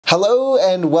Hello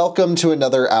and welcome to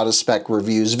another Out of Spec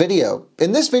Reviews video.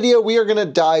 In this video, we are going to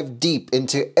dive deep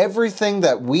into everything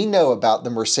that we know about the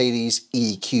Mercedes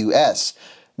EQS.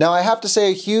 Now, I have to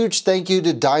say a huge thank you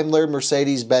to Daimler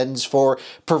Mercedes-Benz for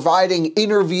providing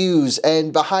interviews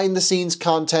and behind-the-scenes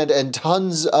content and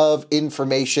tons of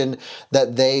information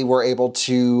that they were able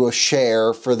to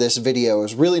share for this video. It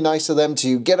was really nice of them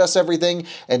to get us everything,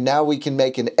 and now we can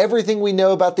make everything we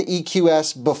know about the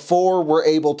EQS before we're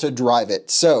able to drive it.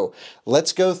 So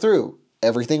let's go through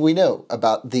everything we know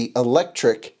about the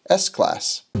electric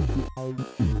S-Class.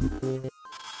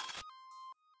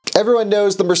 Everyone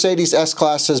knows the Mercedes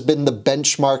S-Class has been the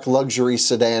benchmark luxury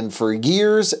sedan for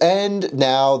years, and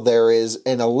now there is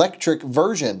an electric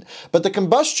version. But the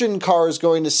combustion car is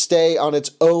going to stay on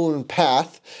its own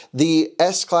path. The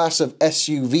S-Class of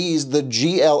SUVs, the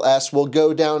GLS, will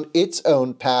go down its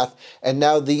own path, and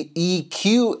now the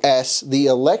EQS, the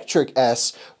electric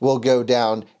S, will go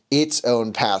down its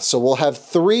own path. So we'll have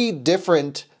three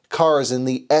different cars in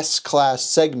the S-Class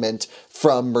segment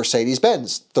from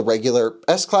Mercedes-Benz: the regular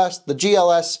S-Class, the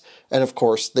GLS, and of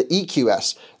course the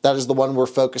EQS. That is the one we're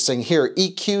focusing here.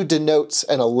 EQ denotes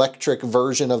an electric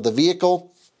version of the vehicle,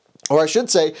 or I should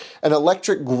say, an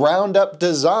electric ground-up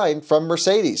design from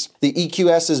Mercedes. The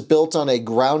EQS is built on a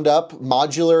ground-up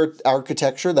modular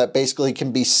architecture that basically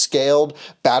can be scaled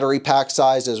battery pack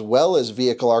size as well as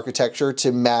vehicle architecture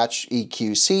to match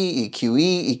EQC,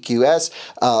 EQE, EQS.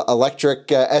 Electric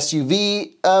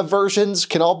SUV versions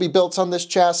can all be built on this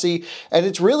chassis, and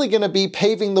it's really going to be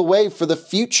paving the way for the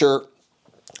future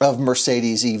of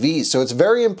Mercedes EVs. So it's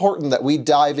very important that we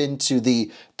dive into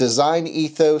the design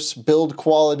ethos, build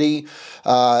quality,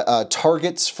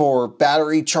 targets for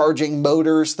battery charging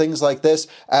motors, things like this,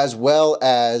 as well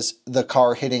as the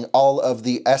car hitting all of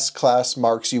the S-Class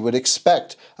marks you would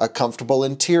expect. A comfortable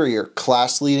interior,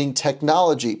 class-leading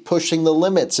technology, pushing the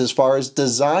limits as far as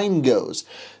design goes.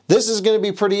 This is going to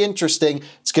be pretty interesting.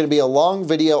 It's going to be a long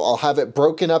video. I'll have it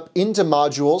broken up into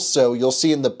modules, so you'll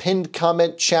see in the pinned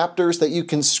comment chapters that you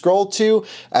can scroll to,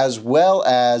 as well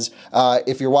as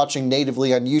if you're watching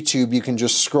natively on YouTube, you can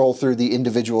just scroll through the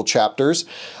individual chapters.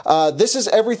 This is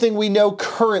everything we know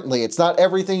currently. It's not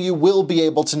everything you will be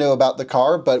able to know about the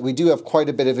car, but we do have quite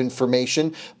a bit of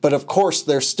information. But of course,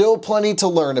 there's still plenty to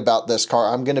learn about this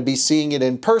car. I'm going to be seeing it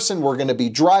in person. We're going to be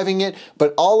driving it,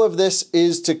 but all of this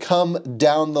is to come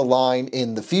down the line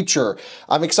in the future.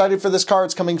 I'm excited for this car.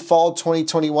 It's coming fall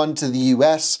 2021 to the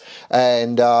US,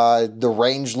 and the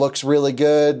range looks really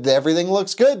good. Everything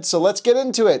looks good, so let's get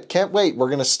into it. Can't wait. We're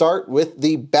going to start with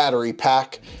the battery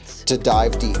pack to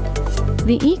dive deep.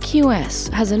 The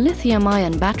EQS has a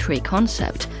lithium-ion battery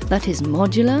concept that is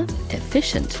modular,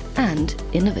 efficient, and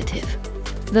innovative.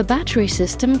 The battery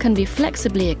system can be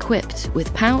flexibly equipped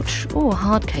with pouch or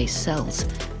hardcase cells,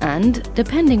 and,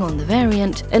 depending on the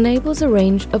variant, enables a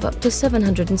range of up to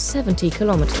 770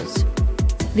 kilometers.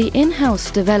 The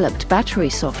in-house developed battery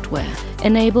software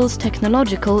enables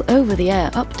technological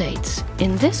over-the-air updates.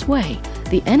 In this way,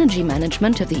 the energy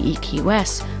management of the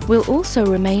EQS will also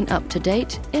remain up to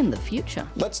date in the future.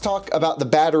 Let's talk about the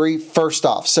battery first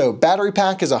off. So battery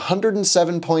pack is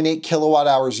 107.8 kilowatt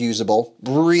hours usable,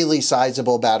 really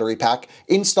sizable battery pack.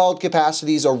 Installed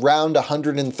capacity is around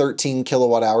 113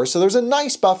 kilowatt hours. So there's a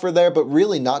nice buffer there, but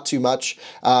really not too much.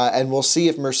 And we'll see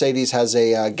if Mercedes has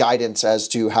a guidance as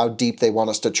to how deep they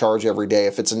want us to charge every day.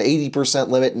 If it's an 80%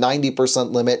 limit,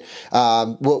 90% limit,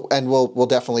 we'll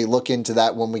definitely look into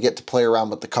that when we get to play around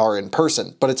with the car in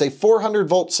person. But it's a 400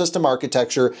 volt system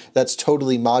architecture that's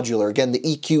totally modular. Again, the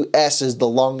EQS is the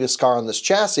longest car on this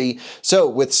chassis, so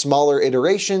with smaller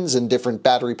iterations and different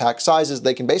battery pack sizes,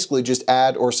 they can basically just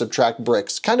add or subtract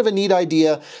bricks. Kind of a neat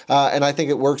idea, and I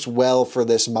think it works well for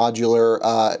this modular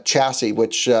chassis,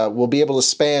 which will be able to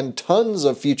span tons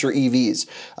of future EVs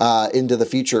into the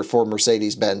future for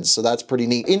Mercedes-Benz, so that's pretty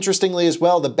neat. Interestingly as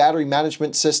well, the battery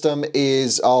management system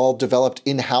is all developed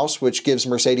in-house, which gives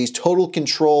Mercedes total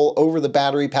control over the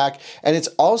battery pack, and it's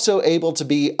also able to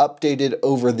be updated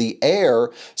over the air.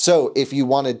 So if you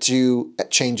wanted to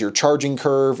change your charging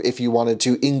curve, if you wanted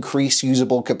to increase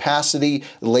usable capacity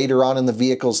later on in the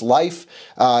vehicle's life,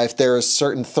 if there's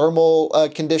certain thermal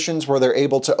conditions where they're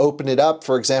able to open it up,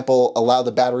 for example, allow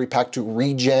the battery pack to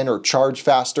regen or charge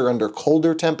faster under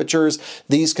colder temperatures,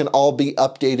 these can all be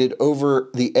updated over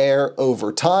the air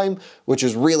over time, which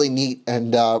is really neat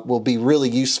and will be really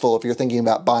useful if you're thinking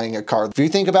about buying a car. If you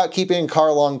think about keeping a car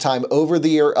a long time,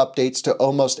 over-the-air updates to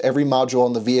almost every module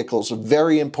on the vehicle is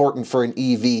very important for an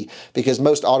EV, because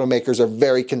most automakers are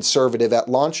very conservative at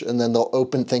launch, and then they'll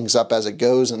open things up as it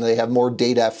goes, and they have more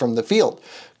data from the field.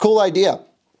 Cool idea.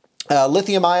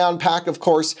 Lithium-ion pack, of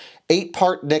course,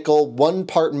 8-part nickel, 1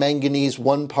 part manganese,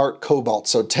 1 part cobalt.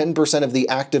 So 10% of the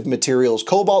active material is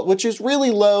cobalt, which is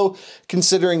really low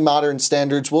considering modern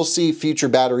standards. We'll see future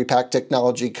battery pack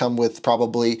technology come with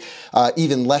probably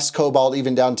even less cobalt,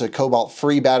 even down to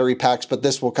cobalt-free battery packs, but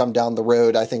this will come down the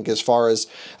road. I think as far as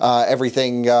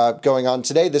everything going on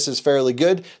today, this is fairly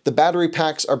good. The battery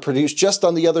packs are produced just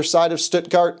on the other side of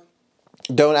Stuttgart.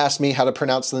 Don't ask me how to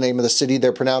pronounce the name of the city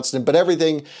they're pronounced in, but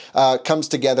everything comes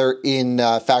together in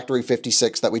Factory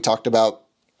 56 that we talked about.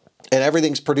 And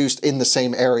everything's produced in the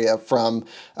same area from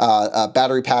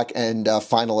battery pack and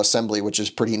final assembly, which is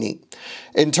pretty neat.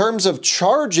 In terms of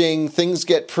charging, things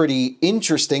get pretty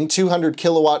interesting. 200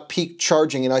 kilowatt peak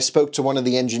charging, and I spoke to one of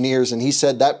the engineers and he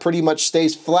said that pretty much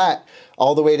stays flat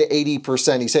all the way to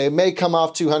 80%. He said it may come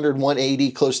off 200,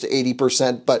 180, close to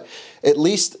 80%, but at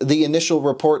least the initial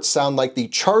reports sound like the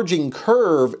charging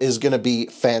curve is going to be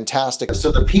fantastic.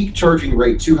 So the peak charging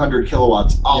rate, 200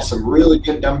 kilowatts, awesome, really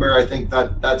good number. I think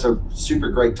that's a super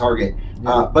great target.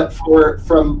 But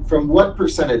from what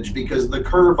percentage? Because the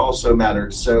curve also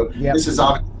matters. So this is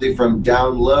obviously from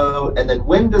down low, and then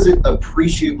when does it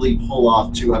appreciably pull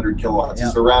off 200 kilowatts?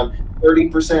 Is it around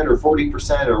 30% or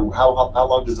 40%, or how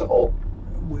long does it hold?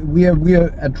 We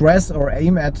address or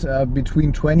aim at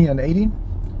between 20 and 80.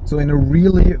 So in a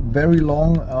really very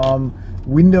long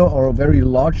window, or a very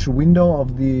large window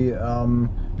of the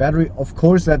battery. Of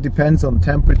course, that depends on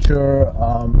temperature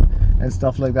and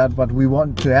stuff like that, but we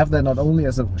want to have that not only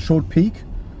as a short peak,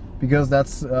 because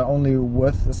that's only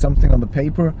worth something on the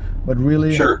paper, but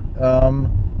really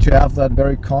to have that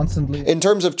very constantly. In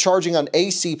terms of charging on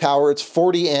AC power, it's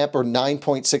 40 amp or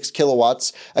 9.6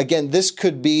 kilowatts. Again, this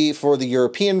could be for the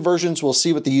European versions. We'll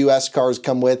see what the US cars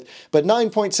come with, but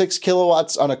 9.6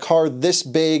 kilowatts on a car this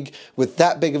big with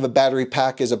that big of a battery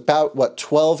pack is about, what,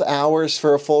 12 hours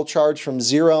for a full charge from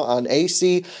 0 on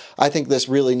AC. I think this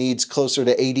really needs closer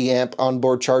to 80 amp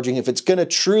onboard charging. If it's going to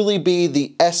truly be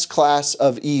the S class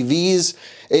of EVs,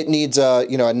 it needs a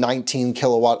 19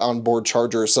 kilowatt onboard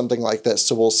charger or something like this,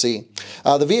 so we'll see.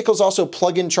 The vehicle is also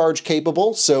plug-in charge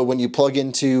capable, so when you plug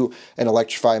into an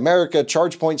Electrify America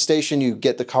charge point station, you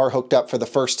get the car hooked up for the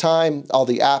first time. All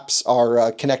the apps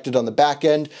are connected on the back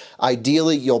end.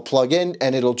 Ideally, you'll plug in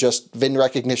and it'll just VIN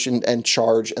recognition and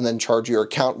charge, and then charge your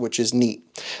account, which is neat.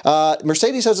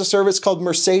 Mercedes has a service called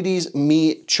Mercedes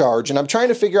Me Charge, and I'm trying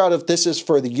to figure out if this is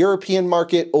for the European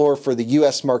market or for the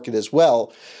US market as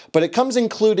well. But it comes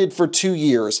included for 2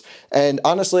 years. And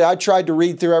honestly, I tried to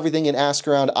read through everything and ask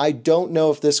around. I don't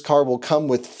know if this car will come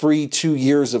with free 2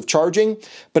 years of charging,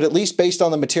 but at least based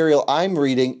on the material I'm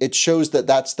reading, it shows that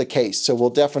that's the case. So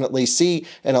we'll definitely see,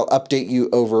 and I'll update you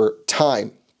over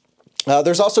time.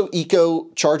 There's also eco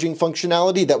charging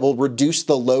functionality that will reduce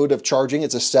the load of charging.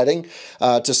 It's a setting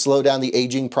to slow down the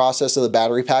aging process of the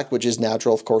battery pack, which is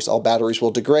natural. Of course, all batteries will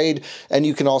degrade. And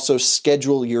you can also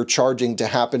schedule your charging to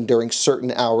happen during certain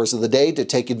hours of the day to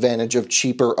take advantage of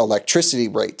cheaper electricity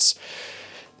rates.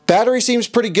 Battery seems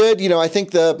pretty good. I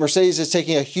think the Mercedes is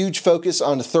taking a huge focus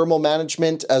on thermal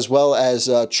management as well as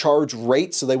charge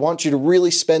rate. So they want you to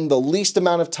really spend the least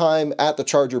amount of time at the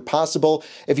charger possible.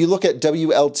 If you look at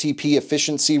WLTP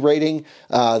efficiency rating,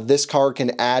 this car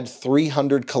can add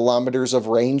 300 kilometers of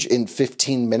range in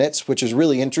 15 minutes, which is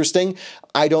really interesting.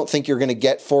 I don't think you're going to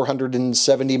get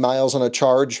 470 miles on a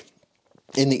charge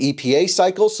in the EPA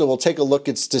cycle, so we'll take a look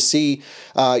to see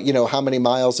how many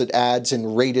miles it adds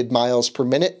in rated miles per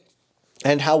minute,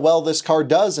 and how well this car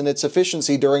does in its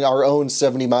efficiency during our own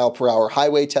 70 mile per hour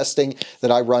highway testing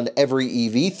that I run every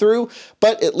EV through.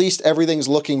 But at least everything's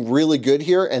looking really good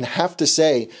here, and have to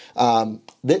say,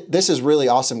 this is really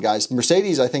awesome, guys.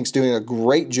 Mercedes, I think, is doing a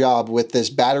great job with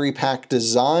this battery pack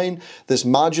design, this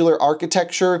modular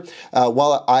architecture.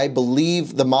 While I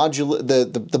believe the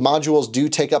modules do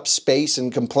take up space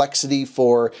and complexity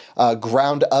for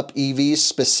ground-up EVs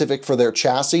specific for their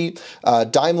chassis,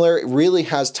 Daimler really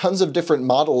has tons of different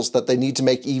models that they need to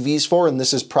make EVs for, and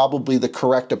this is probably the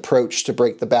correct approach to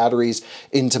break the batteries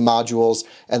into modules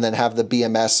and then have the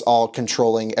BMS all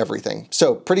controlling everything.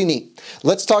 So pretty neat.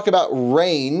 Let's talk about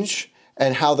range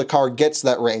and how the car gets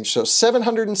that range. So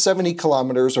 770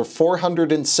 kilometers or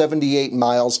 478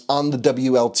 miles on the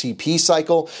WLTP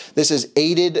cycle. This is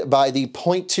aided by the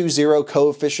 0.20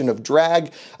 coefficient of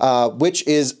drag, which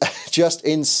is just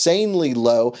insanely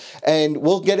low. And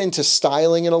we'll get into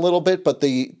styling in a little bit, but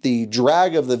the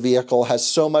drag of the vehicle has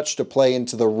so much to play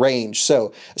into the range.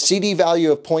 So CD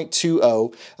value of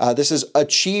 0.20. This is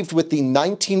achieved with the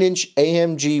 19-inch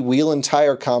AMG wheel and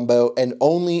tire combo and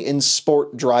only in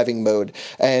sport driving mode. mode.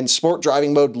 And sport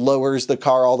driving mode lowers the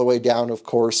car all the way down, of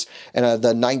course, and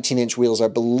the 19-inch wheels, I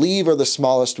believe, are the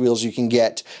smallest wheels you can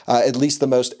get, at least the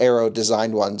most aero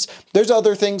designed ones. There's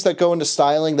other things that go into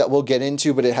styling that we'll get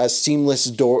into, but it has seamless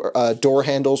door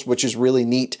handles, which is really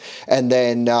neat. And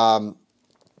then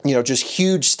you know, just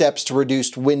huge steps to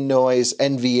reduce wind noise,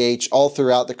 NVH, all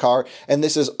throughout the car. And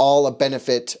this is all a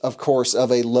benefit, of course,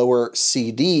 of a lower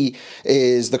CD,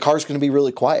 is the car's going to be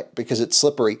really quiet because it's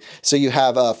slippery. So you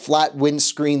have a flat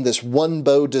windscreen, this one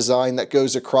bow design that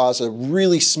goes across, a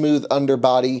really smooth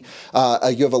underbody.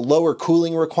 You have a lower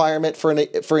cooling requirement for an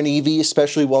EV,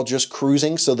 especially while just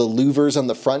cruising. So the louvers on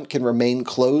the front can remain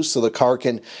closed so the car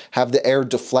can have the air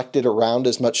deflected around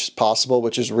as much as possible,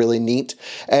 which is really neat.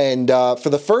 And for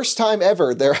the first time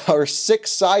ever, there are 6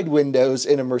 side windows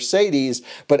in a Mercedes,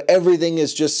 but everything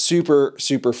is just super,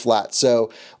 super flat.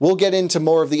 So we'll get into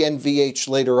more of the NVH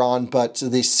later on, but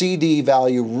the CD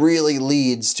value really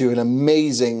leads to an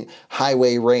amazing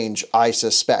highway range, I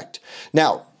suspect.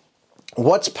 Now,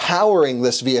 what's powering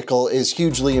this vehicle is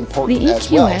hugely important as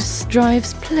well. The EQS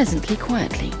drives pleasantly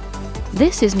quietly.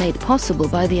 This is made possible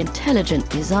by the intelligent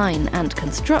design and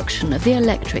construction of the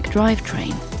electric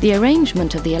drivetrain, the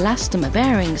arrangement of the elastomer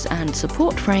bearings and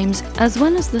support frames, as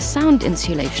well as the sound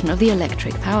insulation of the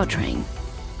electric powertrain.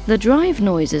 The drive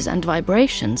noises and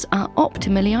vibrations are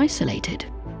optimally isolated.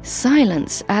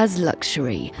 Silence as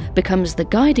luxury becomes the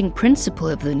guiding principle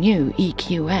of the new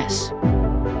EQS.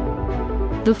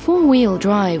 The four-wheel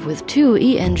drive with 2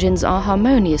 E-engines are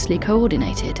harmoniously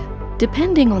coordinated.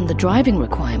 Depending on the driving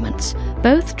requirements,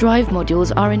 both drive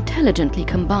modules are intelligently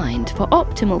combined for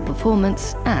optimal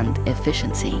performance and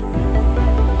efficiency.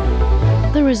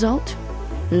 The result?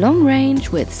 Long range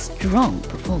with strong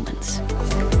performance.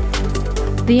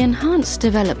 The enhanced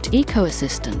developed Eco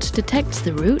Assistant detects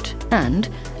the route and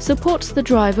supports the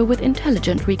driver with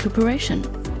intelligent recuperation.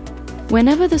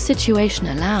 Whenever the situation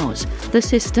allows, the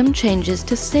system changes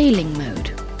to sailing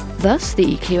mode. Thus,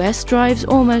 the EQS drives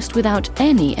almost without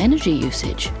any energy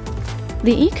usage.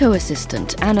 The Eco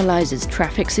Assistant analyzes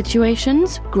traffic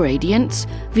situations, gradients,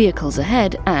 vehicles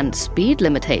ahead, and speed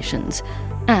limitations,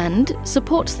 and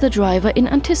supports the driver in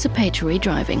anticipatory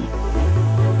driving.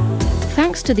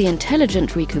 Thanks to the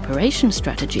intelligent recuperation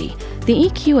strategy, the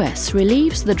EQS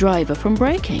relieves the driver from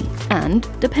braking and,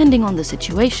 depending on the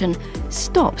situation,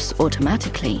 stops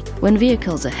automatically when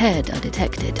vehicles ahead are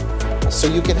detected. So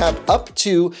you can have up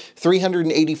to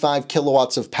 385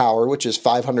 kilowatts of power, which is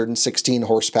 516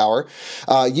 horsepower.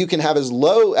 You can have as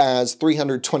low as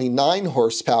 329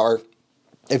 horsepower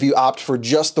if you opt for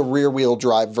just the rear-wheel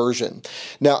drive version.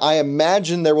 Now, I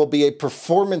imagine there will be a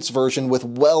performance version with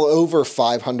well over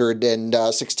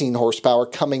 516 horsepower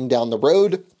coming down the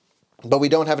road, but we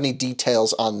don't have any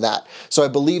details on that. So I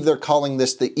believe they're calling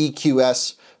this the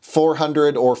EQS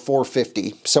 400 or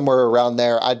 450, somewhere around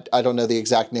there. I don't know the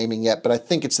exact naming yet, but I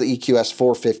think it's the EQS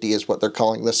 450 is what they're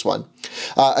calling this one.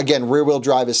 Again, rear-wheel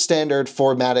drive is standard,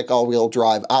 4MATIC all-wheel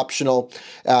drive optional,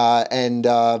 and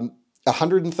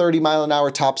 130 mile an hour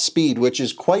top speed, which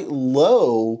is quite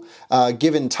low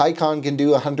given Taycan can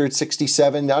do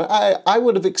 167. Now, I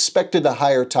would have expected a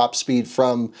higher top speed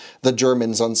from the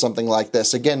Germans on something like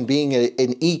this. Again, being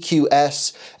an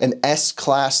EQS, an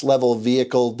S-class level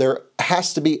vehicle, there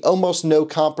has to be almost no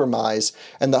compromise,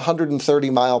 and the 130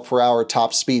 mile per hour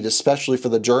top speed, especially for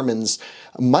the Germans,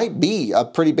 might be a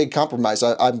pretty big compromise.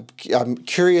 I'm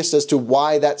curious as to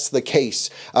why that's the case.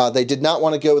 They did not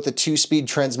want to go with a 2-speed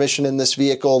transmission in this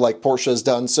vehicle like Porsche has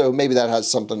done, so maybe that has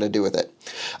something to do with it.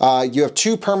 You have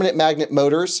 2 permanent magnet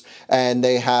motors, and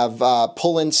they have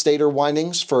pull-in stator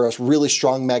windings for a really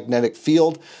strong magnetic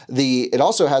field. It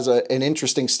also has an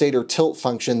interesting stator tilt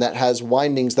function that has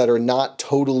windings that are not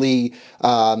totally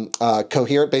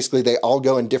coherent. Basically, they all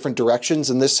go in different directions,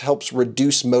 and this helps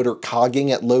reduce motor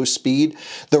cogging at low speed.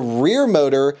 The rear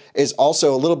motor is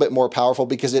also a little bit more powerful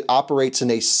because it operates in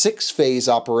a 6-phase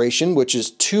operation, which is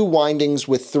 2 windings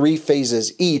with 3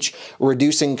 phases each,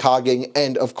 reducing cogging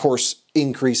and, of course,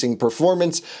 increasing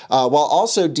performance while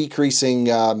also decreasing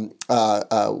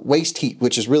waste heat,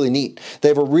 which is really neat. They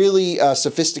have a really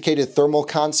sophisticated thermal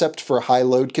concept for high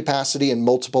load capacity and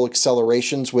multiple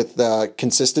accelerations with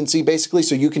consistency, basically.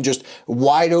 So you can just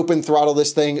wide open throttle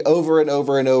this thing over and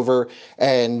over and over,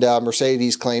 and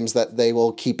Mercedes claims that they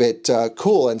will keep it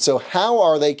cool. And so how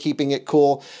are they keeping it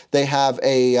cool? They have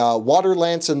a water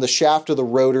lance in the shaft of the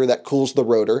rotor that cools the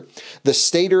rotor. The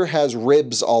stator has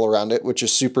ribs all around it, which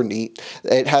is super neat.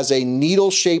 It has a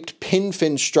needle-shaped pin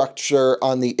fin structure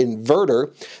on the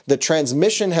converter. The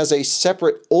transmission has a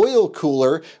separate oil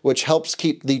cooler, which helps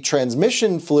keep the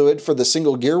transmission fluid for the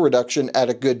single gear reduction at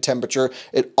a good temperature.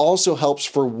 It also helps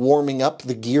for warming up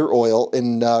the gear oil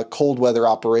in cold weather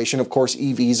operation. Of course,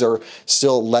 EVs are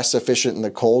still less efficient in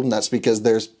the cold, and that's because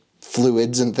there's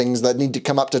fluids and things that need to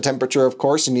come up to temperature, of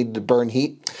course. You need to burn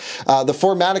heat. The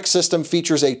 4MATIC system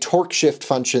features a torque shift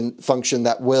function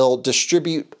that will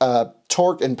distribute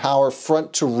torque and power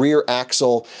front to rear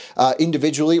axle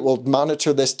individually. It will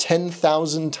monitor this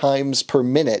 10,000 times per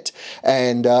minute.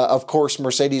 And of course,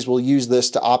 Mercedes will use this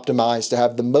to optimize to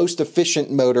have the most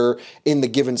efficient motor in the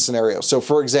given scenario. So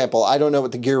for example, I don't know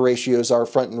what the gear ratios are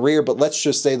front and rear, but let's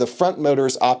just say the front motor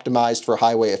is optimized for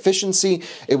highway efficiency.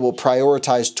 It will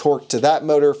prioritize torque to that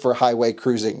motor for highway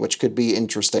cruising, which could be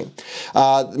interesting.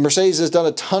 Mercedes has done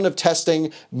a ton of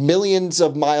testing, millions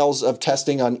of miles of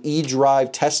testing on eDrive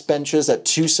test benches at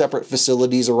 2 separate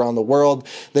facilities around the world.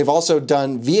 They've also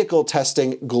done vehicle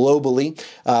testing globally.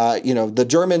 You know, the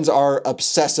Germans are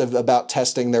obsessive about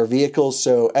testing their vehicles,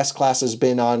 so S-Class has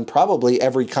been on probably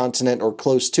every continent or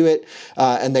close to it,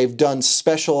 and they've done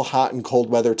special hot and cold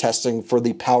weather testing for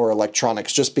the power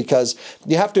electronics, just because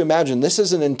you have to imagine this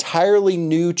is an entirely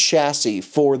new chassis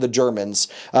for the Germans,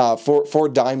 for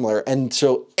Daimler, and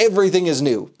so everything is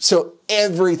new. So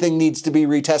everything needs to be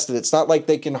retested. It's not like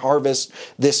they can harvest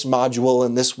this module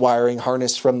and this wiring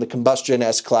harness from the combustion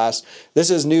S-Class. This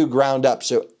is new ground up,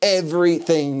 so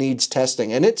everything needs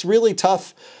testing, and it's really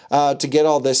tough to get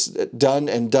all this done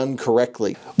and done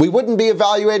correctly. We wouldn't be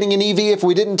evaluating an EV if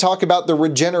we didn't talk about the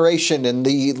regeneration and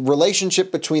the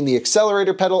relationship between the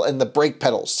accelerator pedal and the brake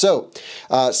pedals. So,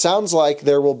 sounds like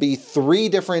there will be 3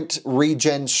 different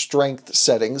regen strength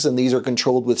settings, and these are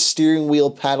controlled with steering wheel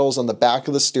paddles on the back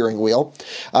of the steering wheel.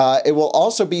 It will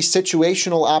also be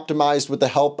situational optimized with the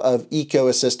help of Eco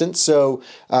Assistant. So,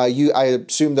 I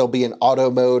assume there'll be an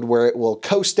auto mode where it will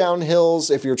coast down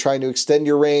hills if you're trying to extend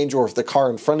your range, or if the car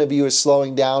in front of you is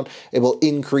slowing down, it will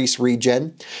increase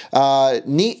regen.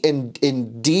 Neat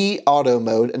in D auto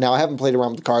mode. Now I haven't played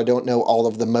around with the car, I don't know all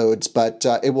of the modes, but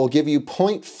it will give you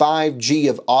 0.5 G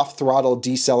of off throttle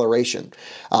deceleration.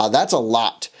 That's a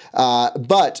lot,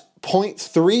 but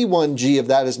 0.31 G of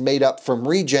that is made up from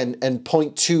regen, and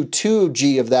 0.22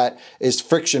 G of that is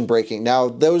friction braking. Now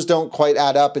those don't quite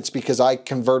add up. It's because I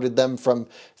converted them from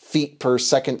feet per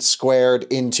second squared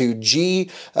into G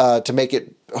to make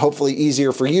it hopefully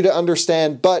easier for you to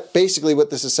understand. But basically what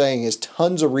this is saying is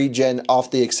tons of regen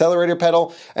off the accelerator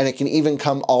pedal, and it can even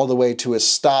come all the way to a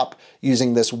stop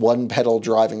using this one pedal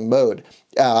driving mode.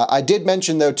 I did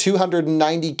mention though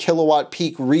 290 kilowatt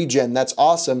peak regen. That's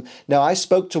awesome. Now I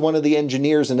spoke to one of the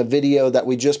engineers in a video that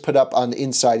we just put up on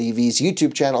Inside EV's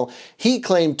YouTube channel. He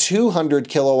claimed 200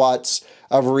 kilowatts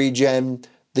of regen.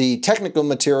 The technical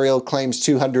material claims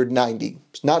 290.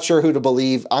 Not sure who to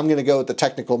believe. I'm going to go with the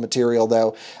technical material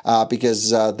though, because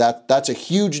that's a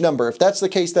huge number. If that's the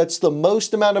case, that's the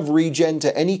most amount of regen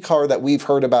to any car that we've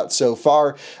heard about so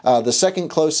far. The second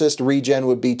closest regen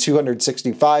would be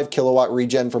 265 kilowatt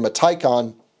regen from a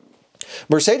Taycan.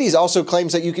 Mercedes also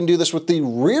claims that you can do this with the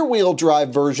rear-wheel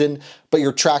drive version, but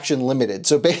you're traction limited.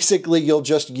 So basically, you'll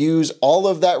just use all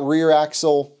of that rear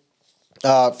axle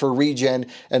for regen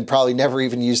and probably never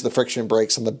even use the friction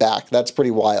brakes on the back. That's pretty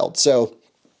wild. So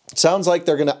it sounds like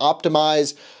they're going to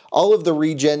optimize all of the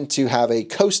regen to have a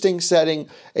coasting setting,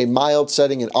 a mild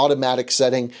setting, an automatic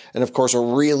setting, and of course a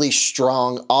really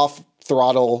strong off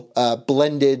throttle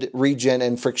blended regen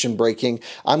and friction braking.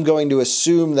 I'm going to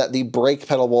assume that the brake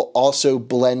pedal will also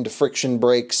blend friction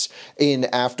brakes in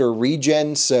after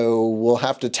regen, so we'll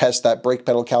have to test that brake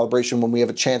pedal calibration when we have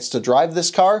a chance to drive this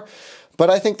car. But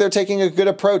I think they're taking a good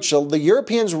approach. So the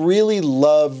Europeans really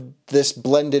love this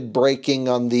blended braking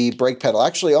on the brake pedal.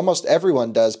 Actually, almost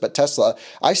everyone does, but Tesla,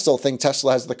 I still think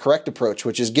Tesla has the correct approach,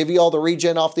 which is give you all the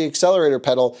regen off the accelerator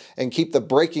pedal and keep the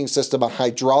braking system a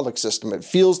hydraulic system. It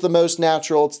feels the most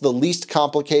natural, it's the least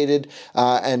complicated,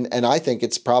 and I think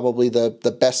it's probably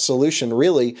the best solution,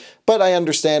 really. But I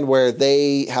understand where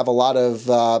they have a lot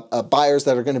of buyers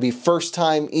that are going to be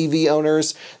first-time EV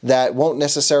owners that won't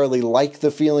necessarily like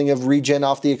the feeling of regen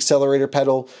off the accelerator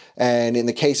pedal. And in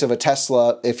the case of a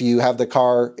Tesla, if you have the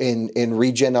car in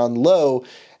regen on low,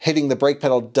 hitting the brake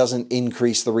pedal doesn't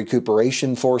increase the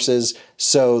recuperation forces.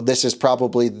 So this is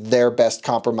probably their best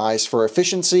compromise for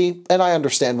efficiency, and I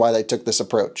understand why they took this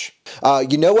approach.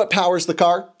 You know what powers the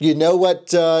car, you know what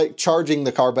charging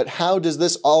the car, but how does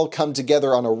this all come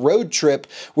together on a road trip,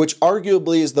 which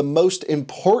arguably is the most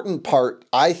important part,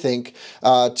 I think,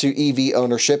 to EV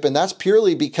ownership, and that's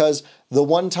purely because the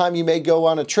one time you may go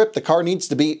on a trip, the car needs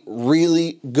to be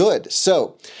really good.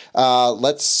 So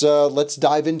let's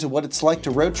dive into what it's like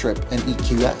to road trip an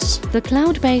EQS. The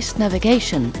cloud-based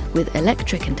navigation with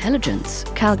electric intelligence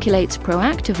calculates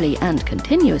proactively and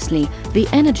continuously the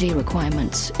energy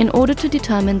requirements in order to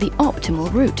determine the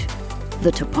optimal route.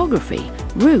 The topography,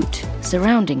 route,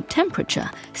 surrounding temperature,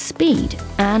 speed,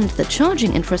 and the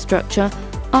charging infrastructure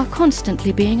are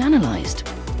constantly being analyzed.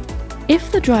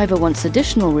 If the driver wants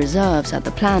additional reserves at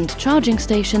the planned charging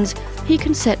stations, he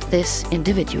can set this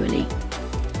individually.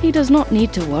 He does not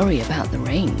need to worry about the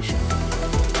range.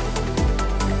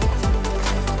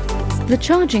 The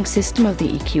charging system of the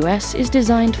EQS is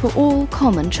designed for all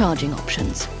common charging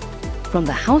options, from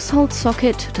the household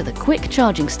socket to the quick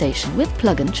charging station with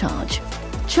plug and charge.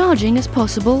 Charging is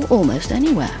possible almost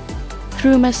anywhere.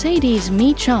 Through Mercedes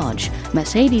Me Charge,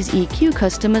 Mercedes EQ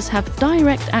customers have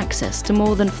direct access to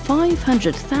more than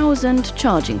 500,000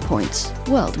 charging points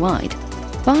worldwide.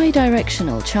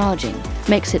 Bidirectional charging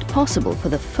makes it possible for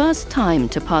the first time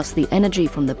to pass the energy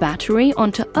from the battery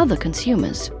onto other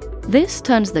consumers. This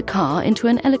turns the car into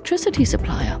an electricity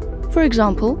supplier, for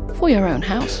example, for your own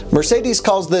house. Mercedes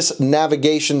calls this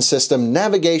navigation system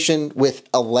navigation with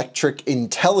electric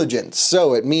intelligence.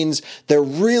 So it means they're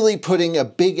really putting a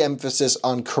big emphasis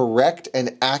on correct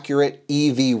and accurate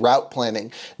EV route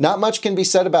planning. Not much can be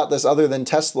said about this other than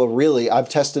Tesla, really. I've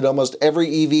tested almost every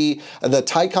EV. The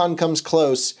Taycan comes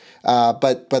close,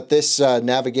 but this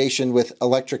navigation with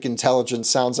electric intelligence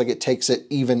sounds like it takes it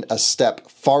even a step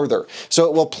farther. So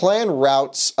it will plan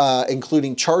routes,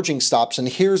 including charging stops, and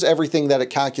here's everything that it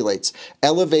calculates: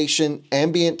 elevation,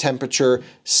 ambient temperature,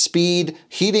 speed,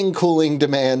 heating, cooling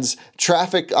demands,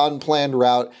 traffic on planned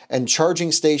route, and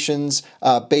charging stations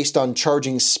based on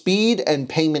charging speed and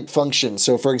payment function.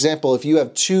 So for example, if you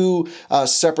have two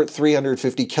separate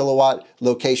 350 kilowatt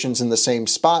locations in the same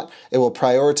spot, it will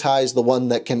prioritize the one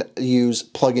that can use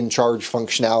plug-in charge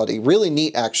functionality. Really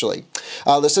neat, actually.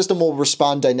 The system will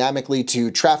respond dynamically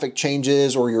to traffic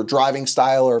changes or your driving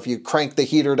style, or if you crank the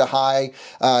heater to high,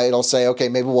 it'll say, okay,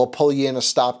 maybe we'll pull you in a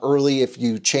stop early if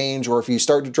you change, or if you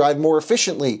start to drive more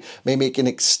efficiently, maybe it can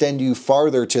extend you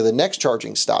farther to the next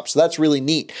charging stop. So that's really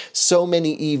neat. So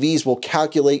many EVs will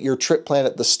calculate your trip plan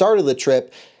at the start of the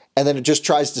trip, and then it just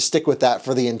tries to stick with that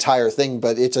for the entire thing.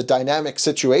 But it's a dynamic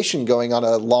situation going on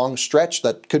a long stretch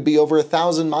that could be over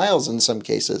 1,000 miles in some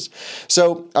cases.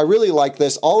 So I really like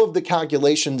this. All of the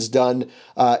calculations done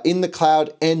in the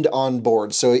cloud and on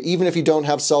board. So even if you don't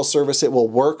have cell service, it will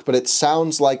work, but it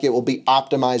sounds like it will be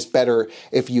optimized better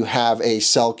if you have a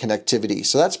cell connectivity.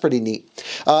 So that's pretty neat.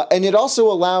 And it also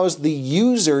allows the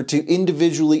user to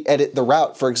individually edit the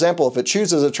route. For example, if it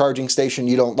chooses a charging station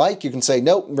you don't like, you can say,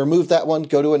 nope, remove that one,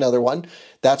 go to another one.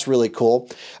 That's really cool.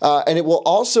 And it will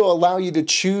also allow you to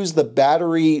choose the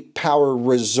battery power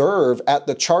reserve at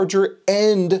the charger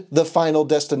and the final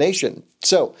destination.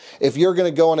 So if you're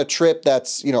going to go on a trip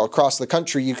that's, across the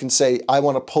country, you can say, I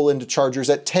want to pull into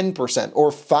chargers at 10% or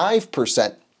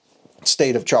 5%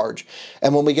 state of charge.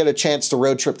 And when we get a chance to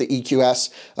road trip the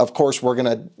EQS, of course, we're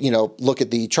going to, look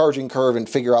at the charging curve and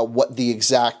figure out what the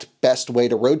exact best way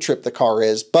to road trip the car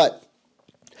is. But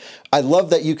I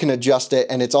love that you can adjust it,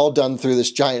 and it's all done through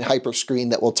this giant hyperscreen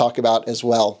that we'll talk about as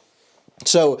well.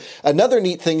 So another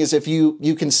neat thing is if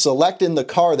you can select in the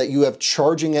car that you have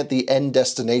charging at the end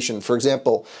destination. For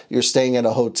example, you're staying at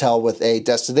a hotel with a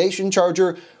destination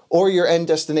charger, or your end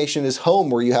destination is home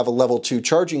where you have a level 2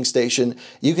 charging station,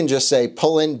 you can just say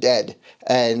pull in dead,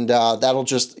 and that'll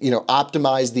just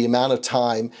optimize the amount of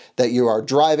time that you are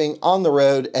driving on the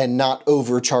road and not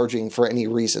overcharging for any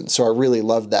reason. So I really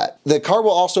love that. The car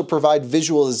will also provide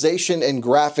visualization and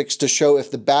graphics to show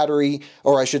if the battery,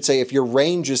 or I should say if your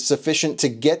range is sufficient to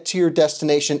get to your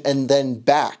destination and then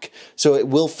back. So it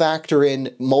will factor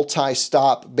in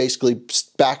multi-stop, basically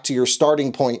back to your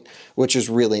starting point, which is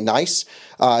really nice.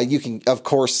 You can, of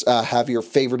course, have your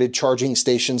favorited charging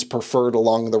stations preferred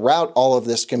along the route. All of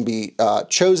this can be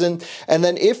chosen. And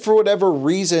then if for whatever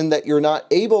reason that you're not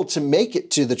able to make it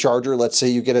to the charger, let's say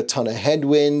you get a ton of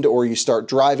headwind or you start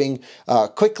driving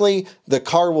quickly, the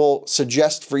car will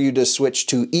suggest for you to switch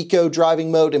to eco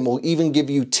driving mode, and will even give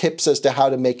you tips as to how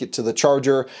to make it to the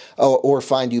charger or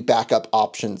find you backup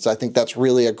options. I think that's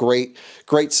really a great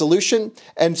solution.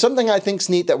 And something I think is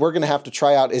neat that we're going to have to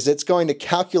try out is it's going to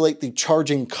calculate the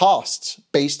charging costs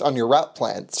based on your route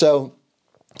plan. So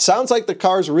Sounds like the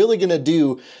car's really going to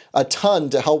do a ton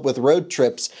to help with road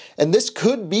trips, and this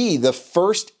could be the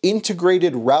first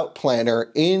integrated route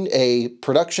planner in a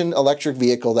production electric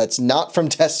vehicle that's not from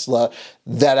Tesla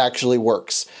that actually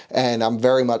works. And I'm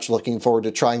very much looking forward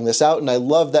to trying this out, and I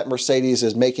love that Mercedes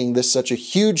is making this such a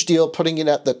huge deal, putting it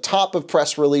at the top of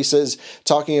press releases,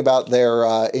 talking about their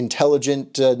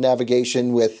intelligent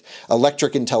navigation with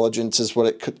electric intelligence is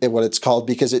what it's called,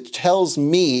 because it tells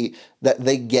me that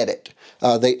they get it.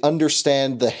 They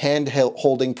understand the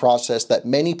hand-holding process that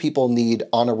many people need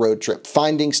on a road trip.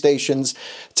 Finding stations,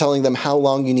 telling them how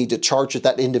long you need to charge at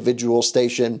that individual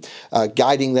station,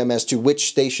 guiding them as to which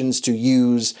stations to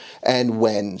use and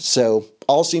when. So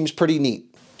all seems pretty neat.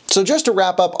 So just to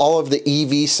wrap up all of the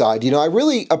EV side, I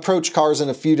really approach cars in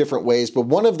a few different ways, but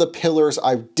one of the pillars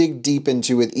I dig deep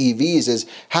into with EVs is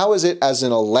how is it as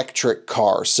an electric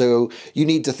car? So you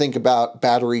need to think about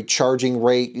battery charging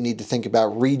rate, you need to think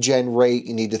about regen rate,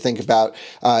 you need to think about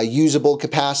usable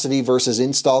capacity versus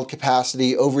installed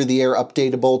capacity, over-the-air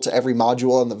updatable to every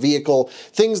module on the vehicle,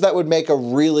 things that would make a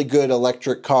really good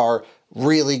electric car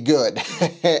really good.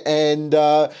 And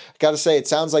gotta say, it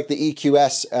sounds like the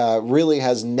EQS really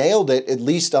has nailed it, at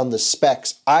least on the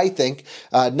specs, I think.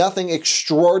 Nothing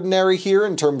extraordinary here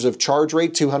in terms of charge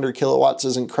rate. 200 kilowatts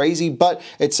isn't crazy, but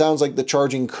it sounds like the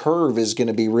charging curve is going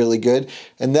to be really good,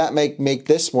 and that make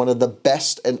this one of the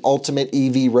best and ultimate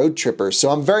EV road trippers. So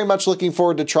I'm very much looking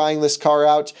forward to trying this car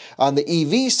out on the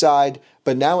EV side.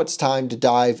 But now it's time to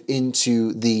dive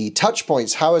into the touch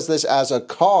points. How is this as a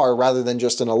car rather than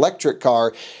just an electric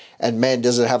car? And man,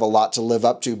 does it have a lot to live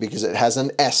up to, because it has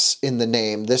an S in the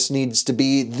name. This needs to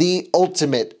be the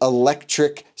ultimate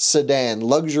electric sedan,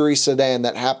 luxury sedan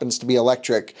that happens to be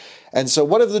electric. And so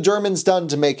what have the Germans done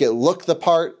to make it look the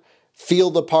part, feel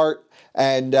the part,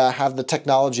 and have the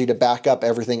technology to back up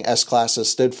everything S-Class has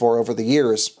stood for over the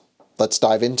years? Let's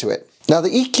dive into it. Now, the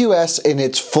EQS in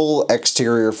its full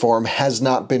exterior form has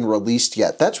not been released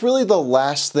yet. That's really the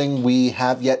last thing we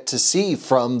have yet to see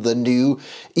from the new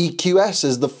EQS,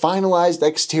 is the finalized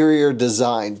exterior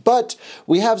design. But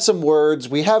we have some words,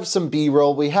 we have some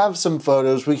B-roll, we have some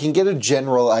photos, we can get a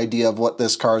general idea of what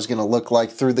this car is going to look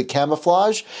like through the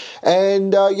camouflage.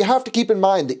 And you have to keep in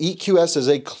mind the EQS is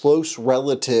a close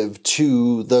relative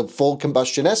to the full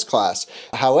combustion S-Class.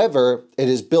 However, it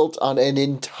is built on an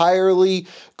entirely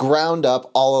ground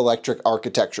up all-electric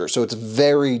architecture, so it's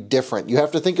very different. You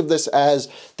have to think of this as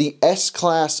the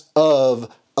S-Class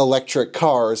of electric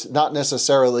cars, not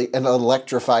necessarily an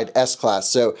electrified S-Class.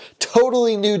 So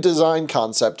totally new design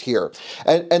concept here.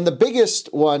 And the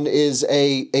biggest one is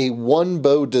a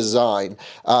one-bow design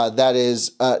that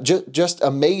is just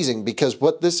amazing, because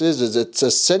what this is it's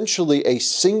essentially a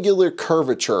singular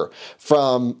curvature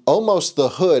from almost the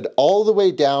hood all the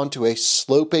way down to a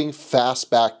sloping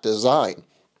fastback design.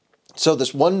 So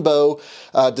this one bow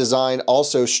design,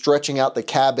 also stretching out the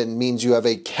cabin, means you have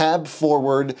a cab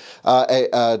forward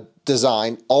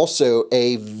design, also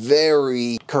a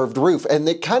very curved roof. And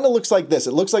it kind of looks like this.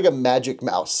 It looks like a magic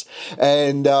mouse.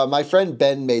 And my friend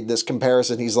Ben made this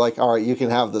comparison. He's like, all right, you can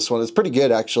have this one. It's pretty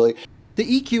good, actually.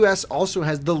 The EQS also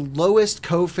has the lowest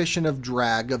coefficient of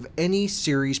drag of any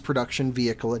series production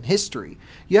vehicle in history.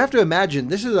 You have to imagine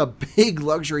this is a big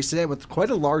luxury sedan with quite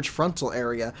a large frontal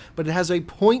area, but it has a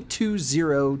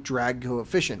 0.20 drag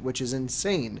coefficient, which is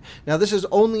insane. Now, this is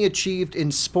only achieved in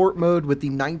sport mode with the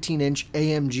 19-inch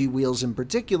AMG wheels in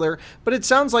particular, but it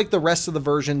sounds like the rest of the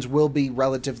versions will be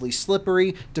relatively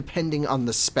slippery depending on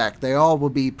the spec. They all will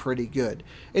be pretty good.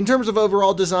 In terms of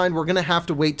overall design, we're going to have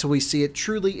to wait till we see it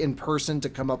truly in person to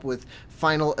come up with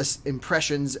final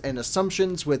impressions and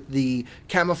assumptions with the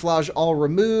camouflage all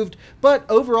removed, but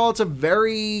overall it's a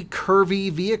very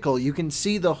curvy vehicle. You can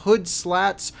see the hood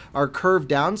slats are curved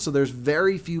down, so there's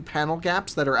very few panel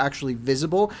gaps that are actually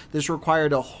visible. This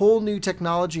required a whole new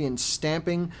technology in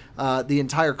stamping the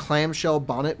entire clamshell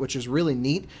bonnet, which is really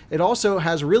neat. It also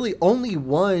has really only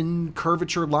one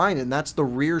curvature line, and that's the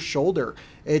rear shoulder.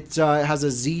 It has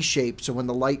a Z shape, so when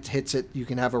the light hits it, you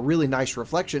can have a really nice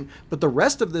reflection, but the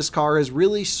rest of this car is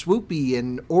really swoopy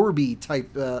and orby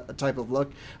type of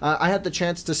look. I had the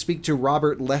chance to speak to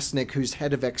Robert Lesnick, who's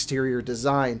head of exterior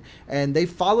design, and they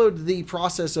followed the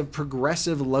process of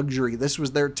progressive luxury. This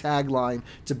was their tagline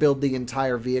to build the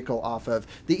entire vehicle off of.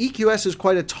 The EQS is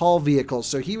quite a tall vehicle,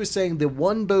 so he was saying the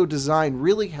one bow design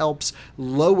really helps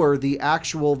lower the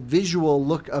actual visual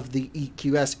look of the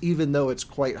EQS, even though it's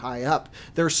quite high up.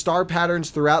 There are star patterns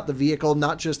throughout the vehicle,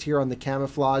 not just here on the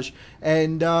camouflage,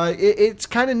 and it's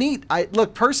kind of neat.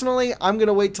 Look, personally, I'm going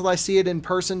to wait till I see it in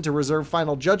person to reserve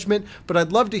final judgment, but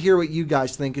I'd love to hear what you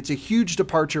guys think. It's a huge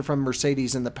departure from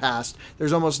Mercedes in the past.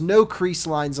 There's almost no crease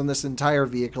lines on this entire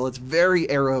vehicle. It's very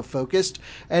aero focused,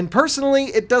 and personally,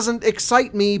 it doesn't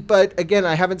excite me, but again,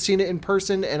 I haven't seen it in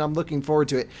person, and I'm looking forward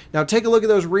to it. Now, take a look at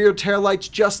those rear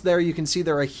taillights just there. You can see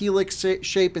they're a helix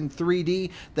shape in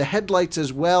 3D. The headlights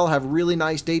as well have really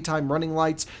nice daytime running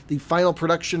lights. The final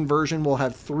production version will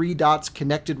have 3 dots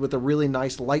connected with a really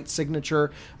nice light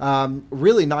signature.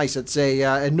 Really nice. It's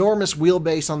a enormous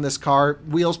wheelbase on this car.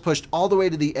 Wheels pushed all the way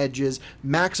to the edges,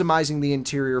 maximizing the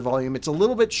interior volume. It's a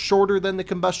little bit shorter than the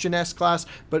combustion S-Class,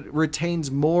 but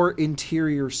retains more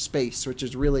interior space, which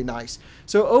is really nice.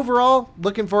 So overall,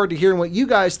 looking forward to hearing what you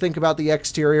guys think about the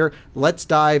exterior. Let's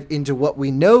dive into what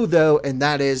we know though, and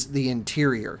that is the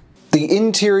interior. The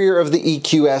interior of the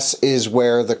EQS is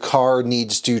where the car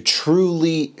needs to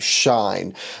truly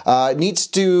shine. It needs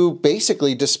to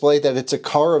basically display that it's a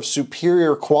car of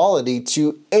superior quality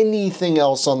to anything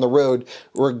else on the road,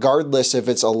 regardless if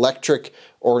it's electric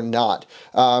or not.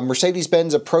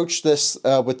 Mercedes-Benz approached this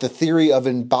with the theory of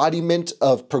embodiment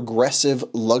of progressive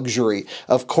luxury.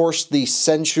 Of course, the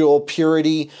sensual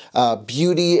purity,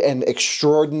 beauty, and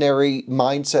extraordinary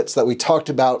mindsets that we talked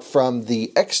about from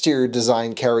the exterior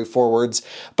design carry forwards,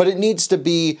 but it needs to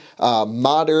be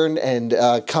modern and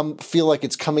feel like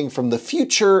it's coming from the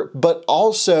future, but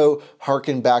also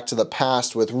harken back to the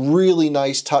past with really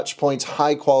nice touch points,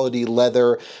 high quality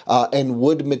leather, and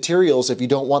wood materials if you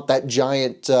don't want that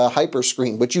giant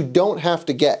Hyperscreen, which you don't have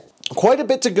to get. Quite a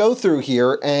bit to go through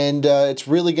here, and it's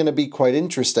really going to be quite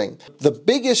interesting. The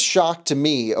biggest shock to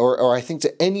me, or I think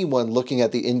to anyone looking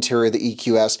at the interior of the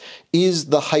EQS, is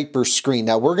the Hyperscreen.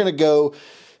 Now, we're going to go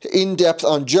in depth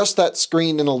on just that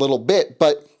screen in a little bit,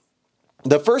 but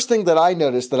the first thing that I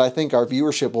noticed that I think our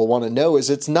viewership will want to know is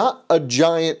it's not a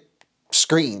giant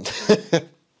screen.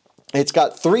 It's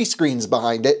got 3 screens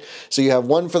behind it, so you have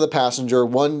one for the passenger,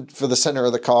 one for the center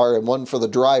of the car, and one for the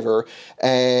driver,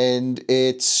 and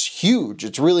it's huge.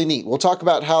 It's really neat. We'll talk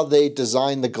about how they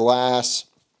designed the glass,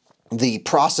 the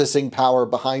processing power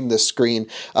behind this screen,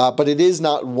 but it is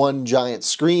not one giant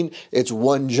screen. It's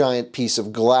one giant piece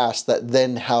of glass that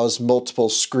then houses multiple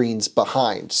screens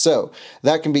behind. So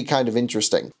that can be kind of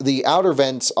interesting. The outer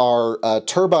vents are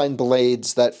turbine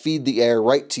blades that feed the air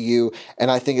right to you,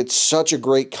 and I think it's such a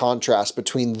great contrast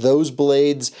between those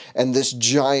blades and this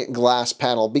giant glass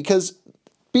panel, because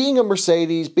being a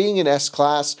Mercedes, being an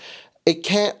S-Class, it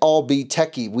can't all be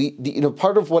techie.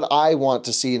 Part of what I want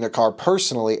to see in a car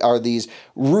personally are these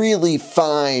really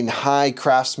fine, high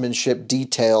craftsmanship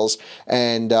details,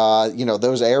 and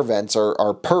those air vents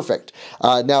are perfect.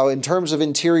 Now, in terms of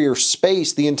interior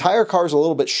space, the entire car is a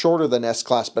little bit shorter than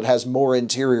S-Class, but has more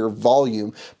interior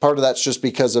volume. Part of that's just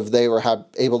because they were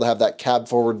able to have that cab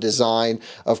forward design,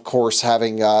 of course,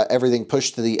 having everything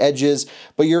pushed to the edges,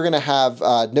 but you're going to have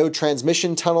no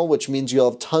transmission tunnel, which means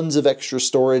you'll have tons of extra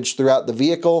storage throughout the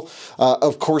vehicle.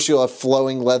 Of course, you'll have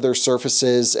flowing leather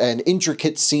surfaces and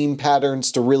intricate seam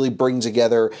patterns to really bring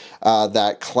together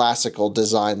that classical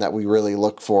design that we really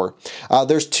look for.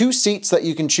 There's 2 seats that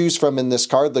you can choose from in this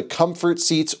car, the comfort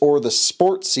seats or the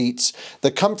sport seats. The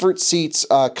comfort seats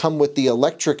come with the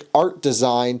electric art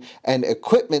design and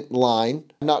equipment line.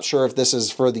 I'm not sure if this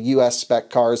is for the US spec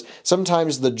cars.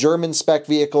 Sometimes the German spec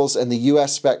vehicles and the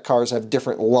US spec cars have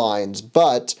different lines,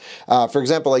 but for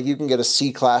example, like you can get a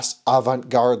C-Class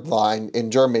avant-garde line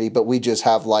in Germany, but we just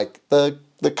have like the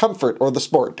comfort or the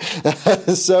sport.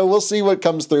 So we'll see what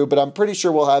comes through, but I'm pretty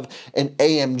sure we'll have an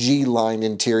AMG line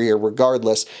interior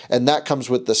regardless, and that comes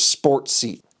with the sport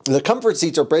seat. The comfort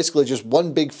seats are basically just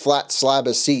one big flat slab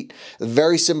of seat,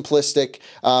 very simplistic,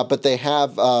 but they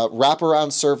have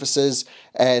wraparound surfaces,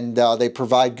 and they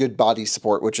provide good body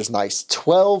support, which is nice.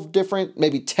 12 different,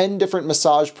 maybe 10 different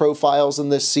massage profiles in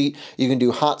this seat. You can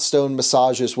do hot stone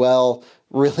massage as well.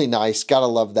 Really nice, gotta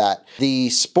love that. The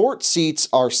sport seats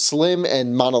are slim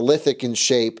and monolithic in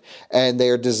shape, and they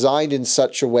are designed in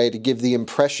such a way to give the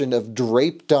impression of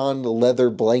draped on leather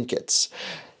blankets.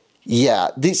 Yeah,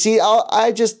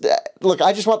 I just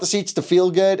want the seats to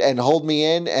feel good and hold me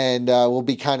in, and will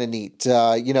be kind of neat.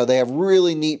 They have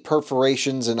really neat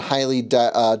perforations and highly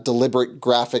deliberate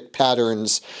graphic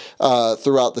patterns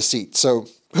throughout the seat. So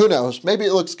who knows? Maybe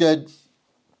it looks good.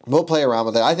 We'll play around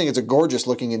with it. I think it's a gorgeous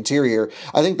looking interior.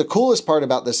 I think the coolest part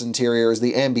about this interior is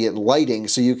the ambient lighting.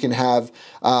 So you can have,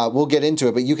 we'll get into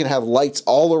it, but you can have lights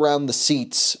all around the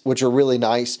seats, which are really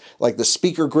nice. Like the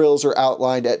speaker grills are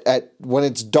outlined at when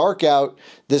it's dark out,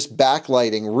 this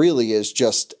backlighting really is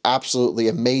just absolutely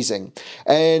amazing.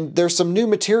 And there's some new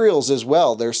materials as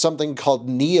well. There's something called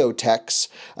Neotex,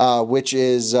 which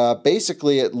is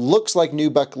basically, it looks like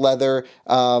nubuck leather,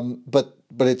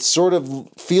 but it sort of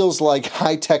feels like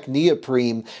high-tech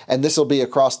neoprene, and this will be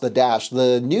across the dash.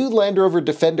 The new Land Rover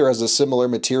Defender has a similar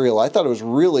material. I thought it was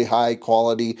really high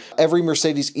quality. Every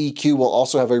Mercedes EQ will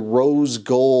also have a rose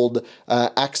gold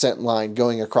accent line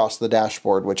going across the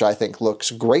dashboard, which I think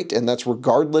looks great, and that's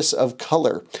regardless of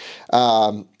color.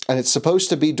 And it's supposed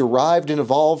to be derived and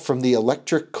evolved from the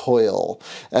electric coil.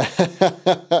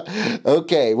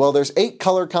 Okay, well, there's 8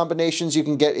 color combinations you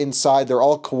can get inside. They're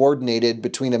all coordinated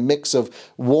between a mix of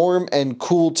warm and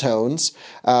cool tones.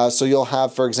 So you'll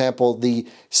have, for example, the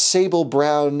sable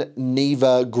brown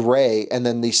Neva gray, and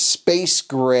then the space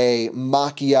gray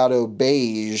macchiato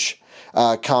beige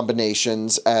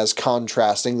combinations as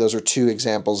contrasting. Those are 2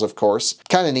 examples, of course.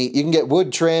 Kind of neat. You can get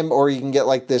wood trim, or you can get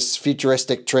like this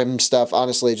futuristic trim stuff.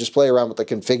 Honestly, just play around with the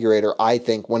configurator, I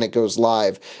think, when it goes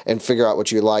live and figure out what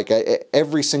you like.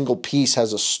 Every single piece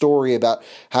has a story about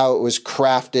how it was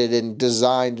crafted and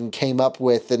designed and came up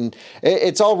with, and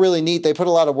it's all really neat. They put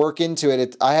a lot of work into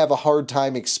it. I have a hard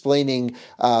time explaining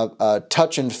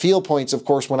touch and feel points, of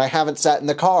course, when I haven't sat in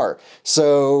the car.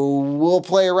 So we'll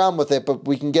play around with it, but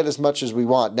we can get as much as we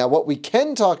want. Now, what we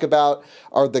can talk about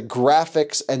are the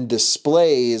graphics and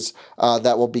displays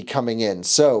that will be coming in.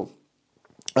 So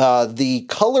the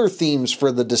color themes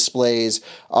for the displays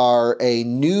are a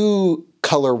new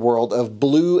color world of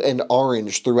blue and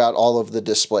orange throughout all of the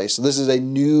displays. So this is a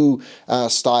new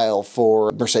style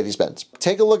for Mercedes-Benz.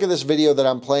 Take a look at this video that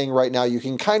I'm playing right now. You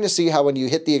can kind of see how when you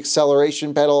hit the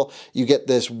acceleration pedal, you get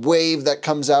this wave that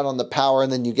comes out on the power,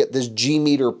 and then you get this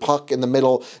G-meter puck in the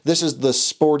middle. This is the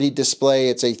sporty display.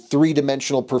 It's a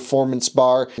 3-dimensional performance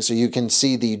bar. So you can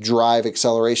see the drive,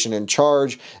 acceleration, and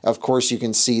charge. Of course, you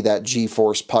can see that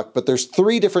G-force puck, but there's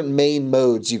 3 different main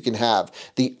modes you can have.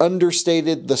 The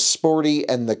understated, the sporty,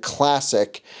 and the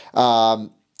classic.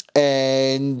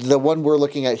 And the one we're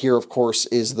looking at here, of course,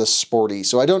 is the sporty.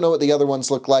 So I don't know what the other ones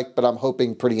look like, but I'm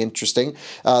hoping pretty interesting.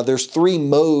 There's 3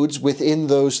 modes within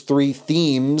those 3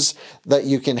 themes that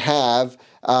you can have,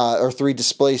 or 3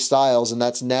 display styles, and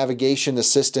that's navigation,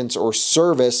 assistance, or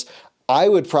service. I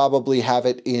would probably have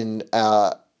it in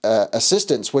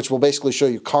assistance, which will basically show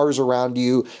you cars around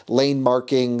you, lane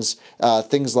markings,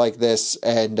 things like this,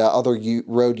 and other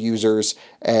road users,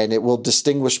 and it will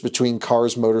distinguish between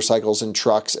cars, motorcycles, and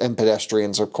trucks, and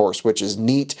pedestrians, of course, which is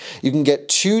neat. You can get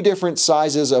 2 different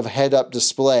sizes of head-up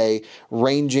display,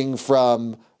 ranging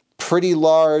from pretty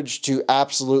large to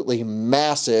absolutely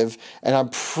massive, and I'm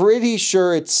pretty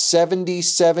sure it's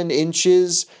 77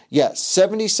 inches. Yes,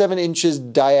 77 inches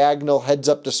diagonal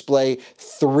heads-up display,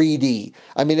 3D.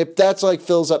 I mean, if that's like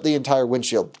fills up the entire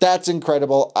windshield, that's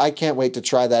incredible. I can't wait to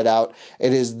try that out.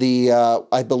 It is the,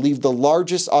 I believe, the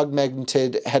largest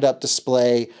augmented head-up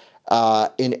display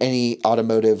in any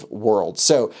automotive world.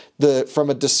 So from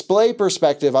a display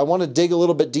perspective, I want to dig a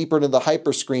little bit deeper into the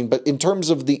Hyperscreen, but in terms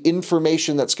of the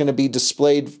information that's going to be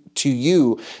displayed to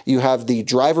you, you have the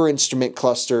driver instrument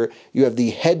cluster, you have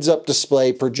the heads-up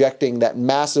display projecting that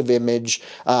massive image.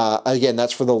 Again,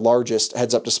 that's for the largest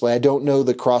heads-up display. I don't know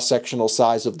the cross-sectional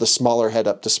size of the smaller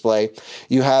head-up display.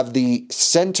 You have the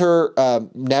center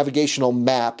navigational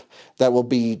map that will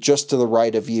be just to the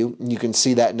right of you. You can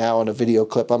see that now in a video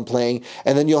clip I'm playing.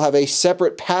 And then you'll have a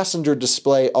separate passenger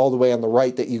display all the way on the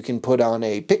right that you can put on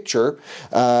a picture.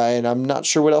 And I'm not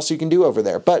sure what else you can do over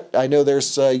there, but I know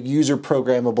there's user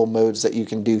programmable modes that you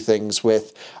can do things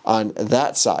with on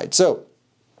that side. So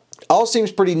all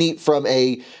seems pretty neat from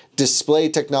a display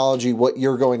technology, what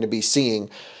you're going to be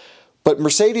seeing. But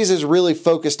Mercedes is really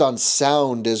focused on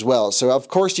sound as well. So of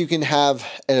course you can have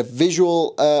a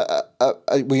visual,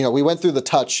 we went through the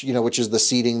touch, which is the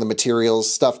seating, the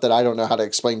materials, stuff that I don't know how to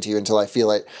explain to you until I feel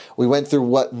it. We went through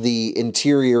what the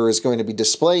interior is going to be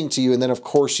displaying to you. And then of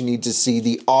course you need to see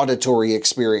the auditory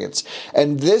experience.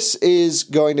 And this is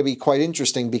going to be quite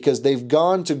interesting because they've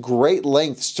gone to great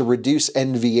lengths to reduce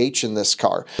NVH in this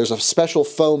car. There's a special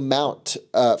foam mat,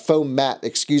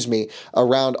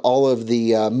 around all of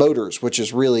the motors, which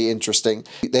is really interesting.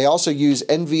 They also use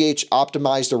NVH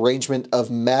optimized arrangement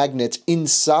of magnets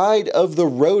inside of the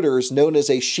rotors, known as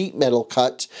a sheet metal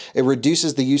cut. It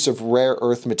reduces the use of rare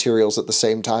earth materials at the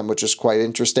same time, which is quite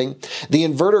interesting. The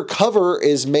inverter cover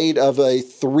is made of a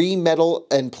 3 metal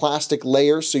and plastic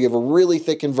layers, so you have a really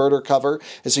thick inverter cover,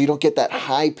 and so you don't get that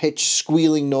high-pitched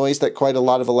squealing noise that quite a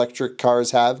lot of electric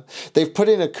cars have. They've put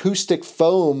in acoustic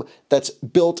foam that's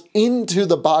built into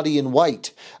the body in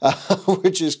white,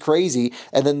 which is crazy.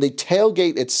 And then the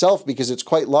tailgate itself, because it's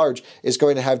quite large, is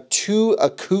going to have 2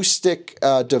 acoustic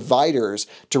dividers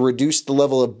to reduce the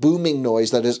level of booming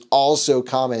noise that is also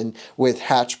common with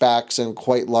hatchbacks and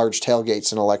quite large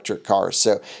tailgates in electric cars.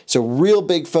 So real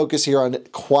big focus here on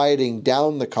quieting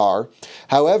down the car.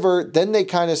 However, then they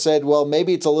kind of said, well,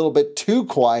 maybe it's a little bit too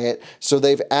quiet, so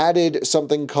they've added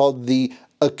something called the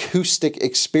acoustic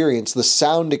experience, the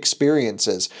sound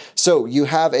experiences. So you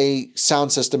have a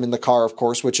sound system in the car, of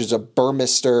course, which is a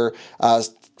Burmester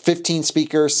 15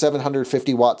 speaker,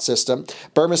 750 watt system.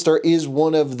 Burmester is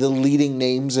one of the leading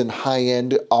names in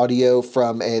high-end audio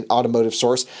from an automotive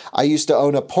source. I used to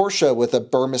own a Porsche with a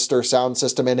Burmester sound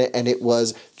system in it, and it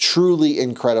was truly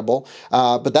incredible.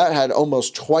 But that had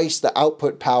almost twice the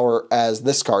output power as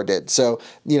this car did. So,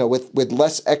 you know, with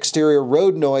less exterior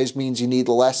road noise means you need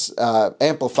less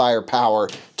amplifier power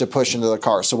to push into the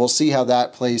car. So we'll see how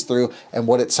that plays through and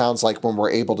what it sounds like when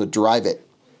we're able to drive it.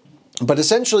 But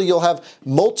essentially, you'll have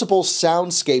multiple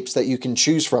soundscapes that you can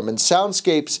choose from, and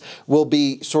soundscapes will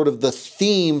be sort of the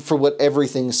theme for what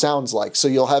everything sounds like. So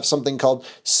you'll have something called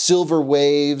silver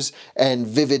waves and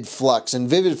vivid flux, and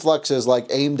vivid flux is like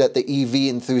aimed at the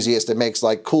EV enthusiast. It makes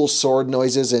like cool sword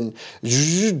noises and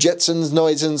Jetsons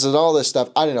noises and all this stuff.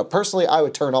 I don't know. Personally, I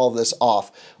would turn all of this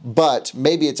off, but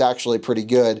maybe it's actually pretty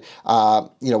good.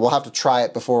 You know, we'll have to try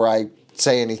it before I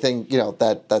say anything, you know,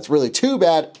 that's really too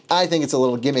bad. I think it's a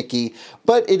little gimmicky,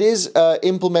 but it is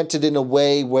implemented in a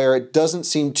way where it doesn't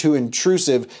seem too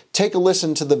intrusive. Take a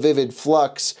listen to the vivid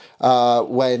flux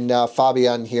when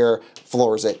Fabian here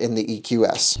floors it in the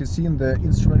EQS. You see in the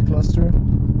instrument cluster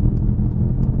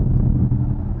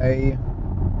a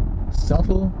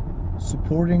subtle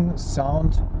supporting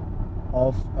sound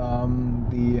of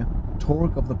the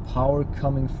torque of the power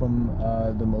coming from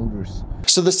the motors.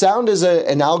 So the sound is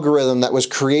an algorithm that was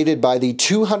created by the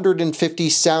 250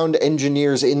 sound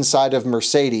engineers inside of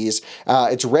Mercedes.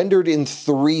 It's rendered in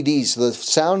 3D, so the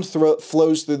sound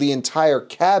flows through the entire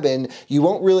cabin. You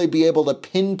won't really be able to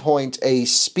pinpoint a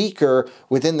speaker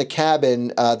within the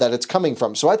cabin that it's coming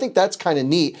from. So I think that's kind of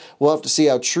neat. We'll have to see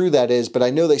how true that is, but I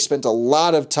know they spent a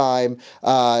lot of time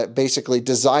basically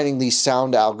designing these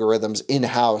sound algorithms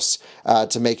in-house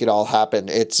to make it all happen.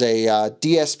 It's a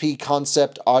DSP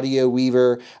concept audio weaver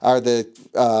are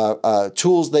the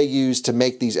tools they use to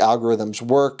make these algorithms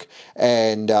work,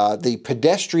 and the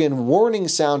pedestrian warning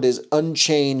sound is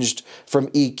unchanged from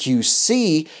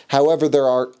EQC. However, there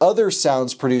are other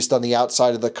sounds produced on the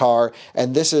outside of the car,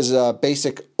 and this is a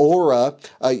basic aura.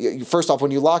 First off,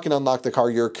 when you lock and unlock the car,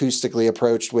 you're acoustically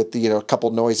approached with a couple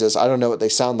noises. I don't know what they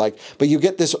sound like, but you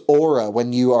get this aura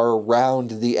when you are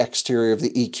around the exterior of the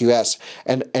EQS,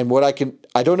 and what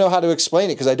I don't know how to explain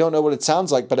it because I don't know what it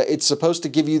sounds like, but it's supposed to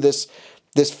give you this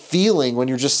feeling when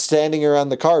you're just standing around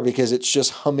the car because it's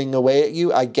just humming away at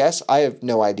you, I guess. I have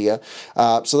no idea.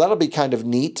 So that'll be kind of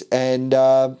neat. And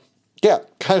yeah,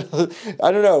 kind of,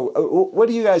 I don't know. What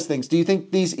do you guys think? Do you think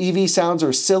these EV sounds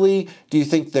are silly? Do you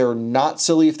think they're not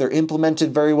silly if they're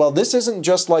implemented very well? This isn't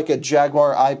just like a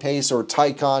Jaguar I-Pace or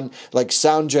Taycan like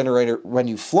sound generator when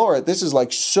you floor it. This is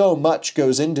like so much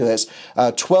goes into this.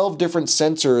 12 different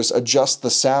sensors adjust the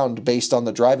sound based on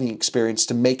the driving experience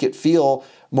to make it feel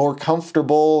more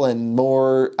comfortable and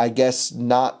more, I guess,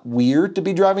 not weird to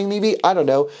be driving an EV. I don't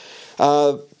know.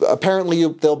 Apparently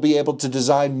they'll be able to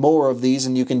design more of these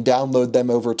and you can download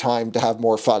them over time to have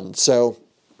more fun. So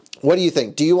what do you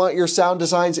think? Do you want your sound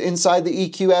designs inside the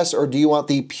EQS or do you want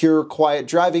the pure quiet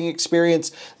driving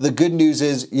experience? The good news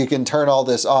is you can turn all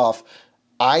this off.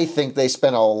 I think they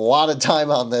spent a lot of time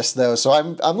on this though, so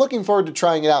I'm looking forward to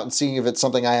trying it out and seeing if it's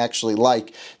something I actually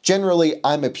like. Generally,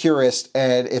 I'm a purist,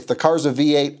 and if the car's a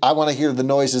V8, I want to hear the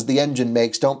noises the engine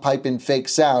makes. Don't pipe in fake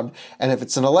sound. And if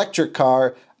it's an electric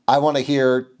car, I want to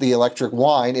hear the electric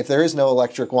whine. If there is no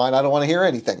electric whine, I don't want to hear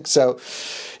anything. So,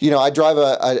 I drive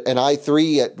an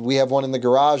i3. We have one in the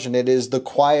garage, and it is the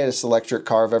quietest electric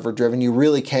car I've ever driven. You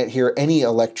really can't hear any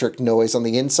electric noise on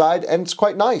the inside, and it's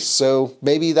quite nice. So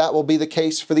maybe that will be the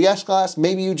case for the S-Class.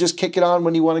 Maybe you just kick it on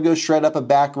when you want to go shred up a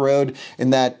back road in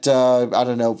that, I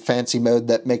don't know, fancy mode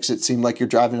that makes it seem like you're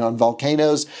driving on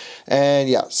volcanoes. And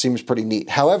yeah, seems pretty neat.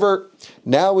 However,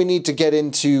 Now we need to get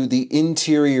into the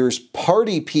interior's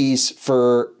party piece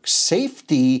for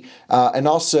safety and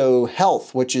also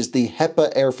health, which is the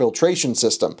HEPA air filtration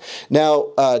system.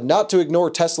 Now, not to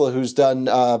ignore Tesla, who's done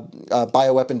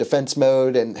bioweapon defense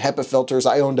mode and HEPA filters.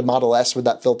 I owned a Model S with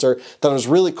that filter. Thought it was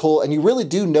really cool, and you really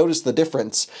do notice the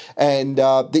difference. And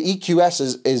the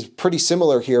EQS is pretty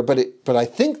similar here, but I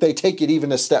think they take it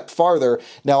even a step farther.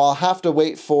 Now, I'll have to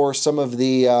wait for some of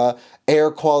the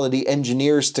air quality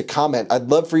engineers to comment. I'd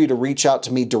love for you to reach out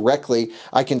to me directly.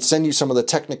 I can send you some of the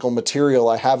technical material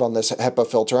I have on this HEPA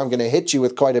filter. I'm going to hit you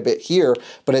with quite a bit here,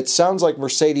 but it sounds like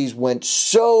Mercedes went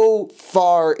so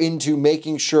far into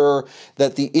making sure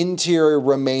that the interior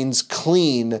remains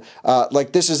clean.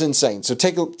 Like, this is insane. So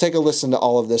take a listen to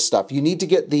all of this stuff. You need to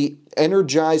get the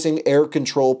Energizing Air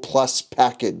Control Plus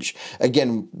package.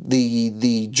 Again,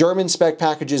 the German spec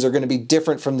packages are going to be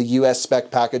different from the US spec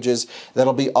packages.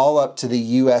 That'll be all up to the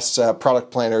US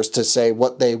product planners to say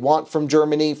what they want from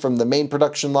Germany, from the main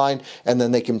production line, and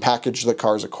then they can package the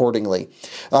cars accordingly.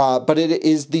 But it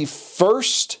is the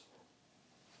first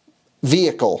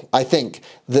vehicle, I think,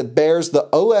 that bears the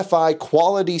OFI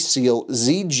quality seal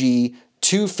ZG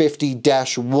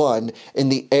 250-1 in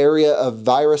the area of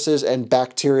viruses and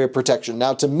bacteria protection.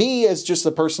 Now, to me, as just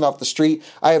the person off the street,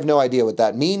 I have no idea what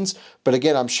that means. But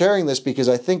again, I'm sharing this because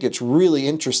I think it's really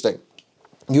interesting.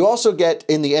 You also get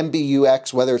in the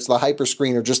MBUX, whether it's the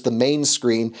Hyperscreen or just the main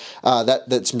screen,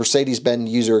 that's Mercedes-Benz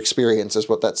User Experience is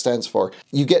what that stands for.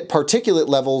 You get particulate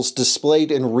levels displayed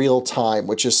in real time,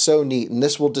 which is so neat. And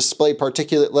this will display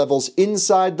particulate levels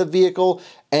inside the vehicle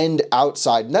and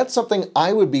outside. And that's something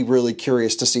I would be really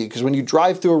curious to see, because when you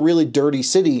drive through a really dirty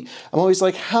city, I'm always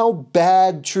like, how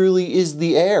bad truly is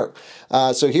the air?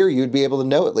 So here you'd be able to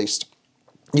know at least.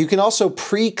 You can also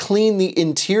pre-clean the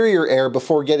interior air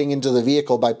before getting into the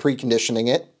vehicle by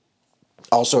preconditioning it.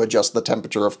 Also adjust the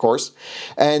temperature, of course.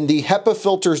 And the HEPA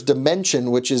filter's dimension,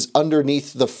 which is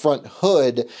underneath the front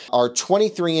hood, are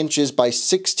 23 inches by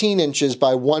 16 inches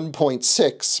by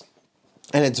 1.6.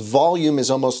 And its volume is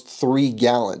almost 3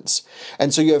 gallons.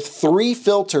 And so you have 3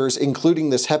 filters, including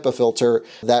this HEPA filter,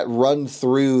 that run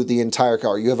through the entire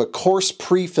car. You have a coarse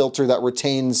pre-filter that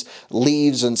retains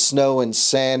leaves and snow and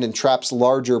sand and traps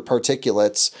larger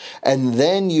particulates. And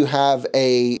then you have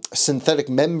a synthetic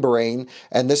membrane,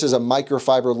 and this is a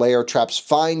microfiber layer, traps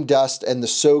fine dust and the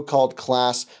so-called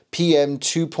class PM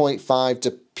 2.5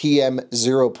 to PM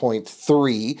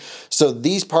 0.3. So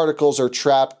these particles are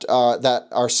trapped that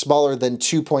are smaller than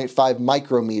 2.5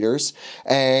 micrometers,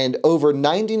 and over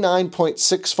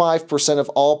 99.65% of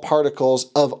all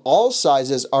particles of all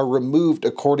sizes are removed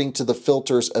according to the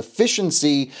filter's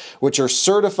efficiency, which are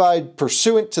certified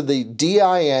pursuant to the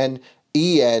DIN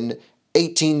EN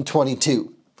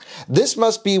 1822. This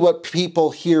must be what people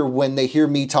hear when they hear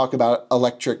me talk about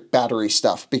electric battery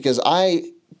stuff, because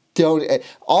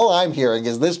all I'm hearing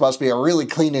is this must be a really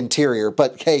clean interior.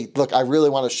 But hey, look, I really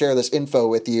want to share this info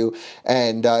with you,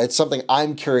 and it's something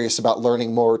I'm curious about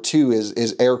learning more too,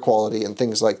 is air quality and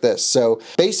things like this. So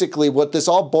basically what this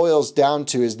all boils down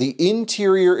to is the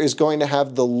interior is going to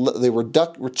have the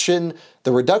reduction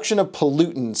of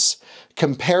pollutants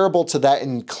comparable to that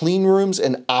in clean rooms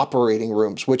and operating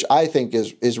rooms, which I think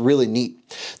is really neat.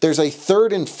 There's a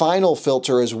third and final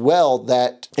filter as well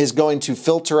that is going to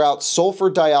filter out sulfur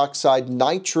dioxide,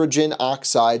 nitrogen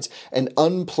oxides, and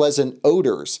unpleasant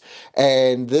odors.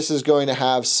 And this is going to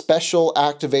have special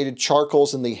activated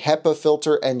charcoals in the HEPA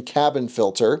filter and cabin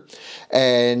filter.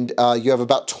 And you have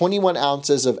about 21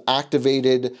 ounces of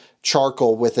activated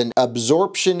charcoal with an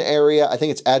absorption area, I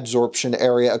think it's adsorption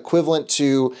area, equivalent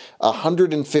to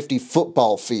 150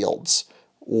 football fields,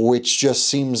 which just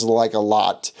seems like a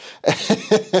lot.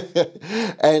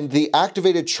 And the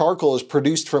activated charcoal is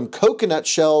produced from coconut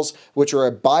shells, which are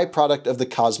a byproduct of the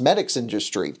cosmetics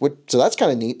industry. So that's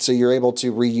kind of neat. So you're able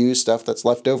to reuse stuff that's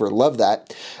left over. Love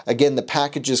that. Again, the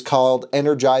package is called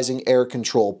Energizing Air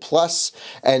Control Plus,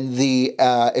 and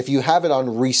if you have it on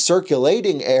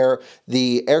recirculating air,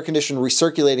 the air-conditioned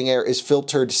recirculating air is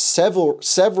filtered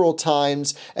several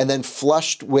times and then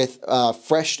flushed with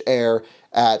fresh air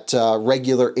at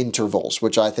regular intervals,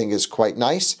 which I think is quite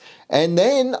nice. And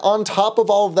then on top of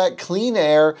all of that clean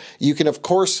air, you can of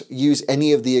course use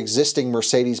any of the existing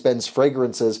Mercedes-Benz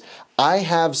fragrances. I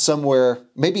have somewhere,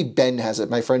 maybe Ben has it,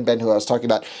 my friend Ben who I was talking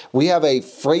about, we have a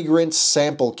fragrance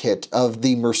sample kit of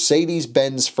the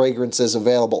Mercedes-Benz fragrances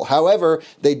available. However,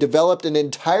 they developed an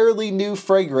entirely new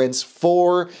fragrance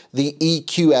for the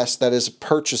EQS that is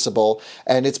purchasable,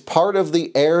 and it's part of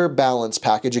the air balance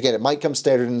package. Again, it might come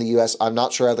standard in the US. I'm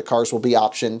not sure how the cars will be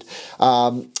optioned,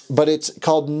 but it's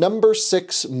called Number number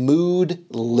 6 mood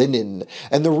linen.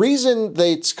 And the reason that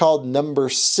it's called number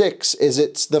 6 is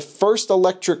it's the first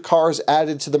electric cars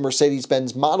added to the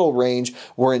Mercedes-Benz model range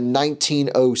were in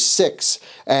 1906.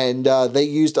 And they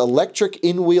used electric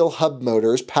in-wheel hub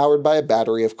motors powered by a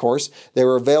battery, of course. They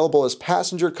were available as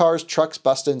passenger cars, trucks,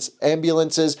 buses,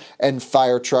 ambulances, and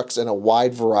fire trucks in a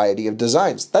wide variety of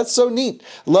designs. That's so neat.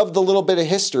 Love the little bit of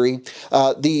history.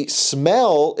 The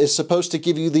smell is supposed to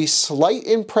give you the slight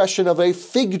impression of a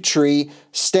fig tree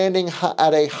standing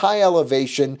at a high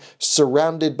elevation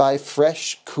surrounded by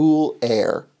fresh, cool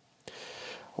air.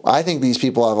 I think these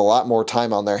people have a lot more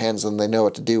time on their hands than they know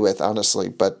what to do with, honestly.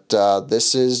 But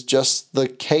this is just the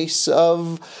case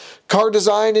of car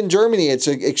design in Germany. It's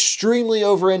extremely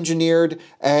over-engineered.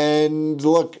 And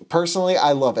look, personally,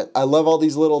 I love it. I love all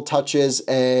these little touches,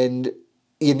 and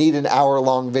you need an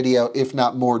hour-long video, if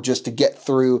not more, just to get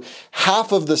through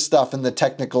half of the stuff in the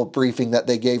technical briefing that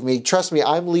they gave me. Trust me,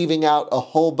 I'm leaving out a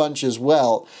whole bunch as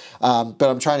well, but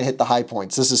I'm trying to hit the high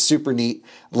points. This is super neat.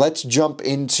 Let's jump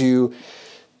into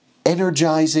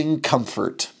Energizing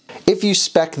comfort. If you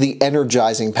spec the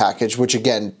Energizing package, which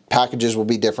again, packages will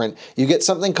be different, you get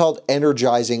something called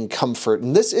Energizing comfort.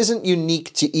 And this isn't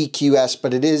unique to EQS,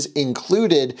 but it is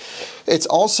included. It's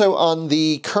also on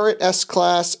the current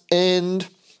S-Class, and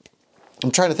I'm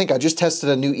trying to think, I just tested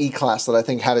a new E-Class that I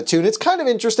think had it too, and it's kind of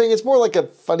interesting. It's more like a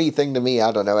funny thing to me.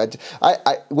 I don't know.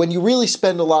 When you really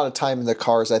spend a lot of time in the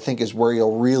cars, I think is where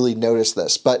you'll really notice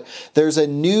this. But there's a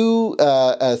new,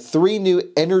 3 new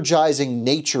Energizing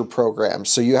nature programs.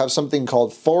 So you have something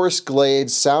called Forest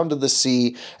Glades, Sound of the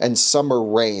Sea, and Summer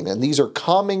Rain. And these are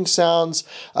calming sounds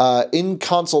created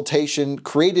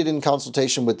in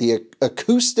consultation with the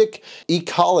acoustic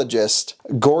ecologist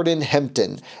Gordon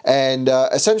Hempton. And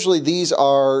essentially these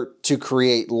are to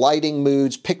create lighting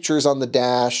moods, pictures on the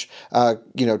dash,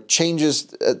 changes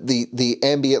the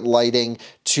ambient lighting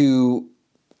to,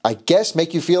 I guess,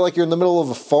 make you feel like you're in the middle of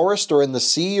a forest or in the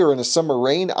sea or in a summer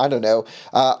rain. I don't know.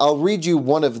 I'll read you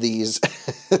one of these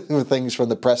things from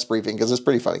the press briefing because it's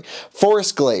pretty funny.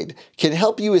 Forest Glade can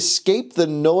help you escape the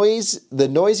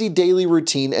noisy daily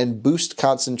routine and boost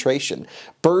concentration.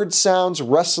 Bird sounds,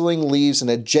 rustling leaves,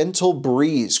 and a gentle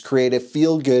breeze create a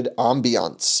feel-good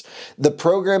ambiance. The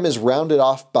program is rounded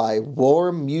off by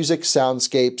warm music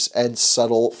soundscapes and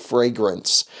subtle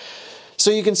fragrance.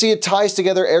 So you can see it ties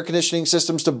together air conditioning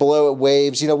systems to blow at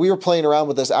waves. You know, we were playing around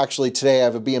with this actually today. I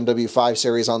have a BMW 5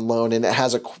 Series on loan, and it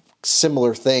has a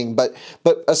similar thing. But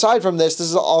aside from this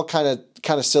is all kind of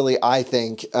silly, I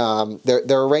think.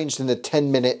 They're arranged into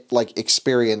 10-minute like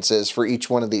experiences for each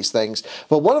one of these things.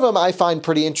 But one of them I find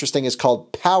pretty interesting is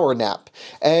called Power Nap.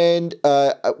 And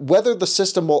whether the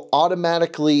system will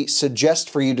automatically suggest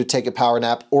for you to take a power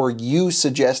nap or you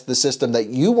suggest the system that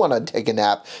you want to take a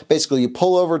nap, basically you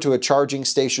pull over to a charging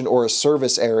station or a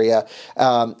service area,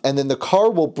 and then the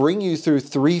car will bring you through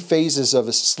 3 phases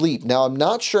of sleep. Now, I'm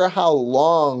not sure how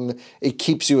long it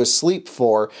keeps you asleep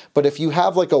for, but if you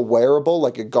have like a wearable,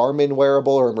 like a Garmin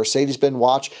wearable or a Mercedes-Benz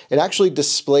watch, it actually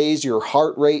displays your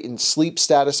heart rate and sleep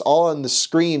status all on the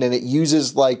screen, and it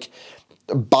uses like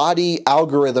body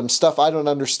algorithm stuff I don't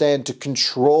understand to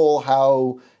control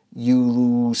how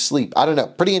you sleep. I don't know.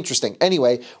 Pretty interesting.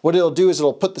 Anyway, what it'll do is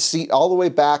it'll put the seat all the way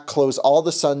back, close all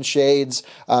the sunshades,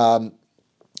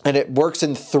 and it works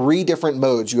in 3 different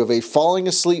modes. You have a falling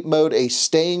asleep mode, a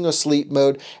staying asleep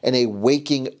mode, and a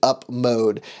waking up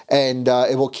mode. And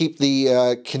it will keep the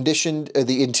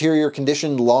interior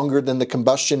conditioned longer than the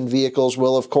combustion vehicles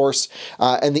will, of course.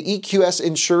 And the EQS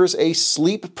ensures a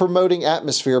sleep-promoting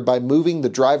atmosphere by moving the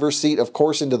driver's seat, of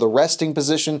course, into the resting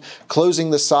position,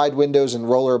 closing the side windows and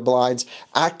roller blinds,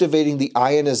 activating the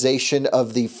ionization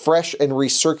of the fresh and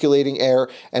recirculating air,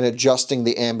 and adjusting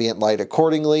the ambient light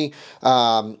accordingly.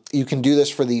 You can do this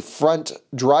for the front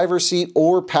driver's seat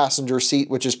or passenger seat,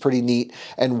 which is pretty neat.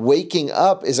 And waking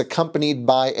up is accompanied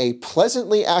by a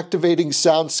pleasantly activating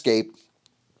soundscape,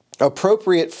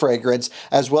 appropriate fragrance,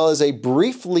 as well as a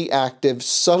briefly active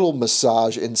subtle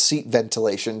massage and seat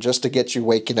ventilation just to get you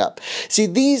waking up. See,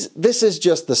 this is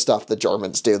just the stuff the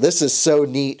Germans do. This is so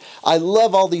neat. I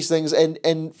love all these things,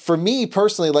 and for me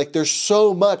personally, like, there's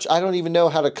so much. I don't even know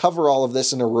how to cover all of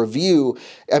this in a review.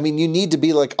 I mean, you need to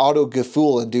be like Otto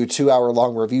Gefühl and do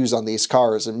 2-hour-long reviews on these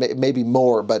cars, and maybe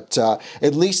more, but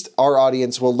at least our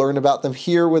audience will learn about them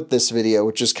here with this video,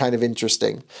 which is kind of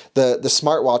interesting. The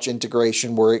smartwatch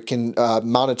integration, where it can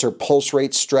monitor pulse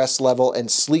rate, stress level, and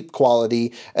sleep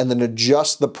quality, and then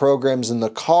adjust the programs in the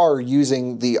car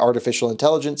using the artificial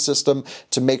intelligence system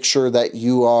to make sure that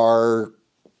you are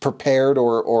prepared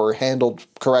or handled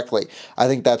correctly. I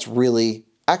think that's really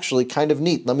actually kind of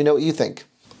neat. Let me know what you think.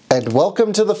 And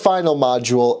welcome to the final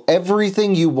module,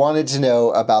 everything you wanted to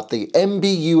know about the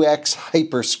MBUX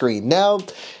Hyperscreen. Now,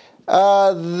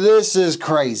 this is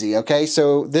crazy, okay?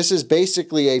 So this is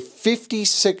basically a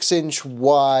 56-inch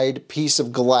wide piece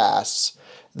of glass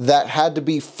that had to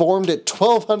be formed at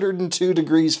 1202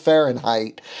 degrees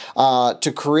Fahrenheit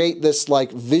to create this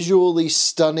like visually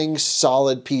stunning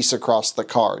solid piece across the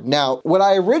car. Now, what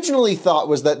I originally thought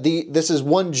was that this is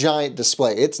one giant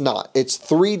display. It's not. It's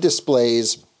 3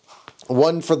 displays.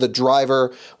 One for the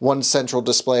driver, one central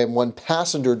display, and one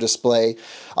passenger display.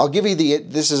 I'll give you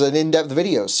this is an in-depth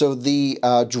video. So the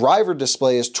driver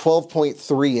display is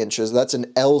 12.3 inches. That's an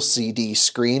LCD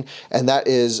screen, and that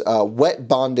is wet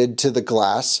bonded to the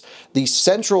glass. The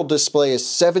central display is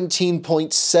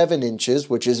 17.7 inches,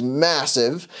 which is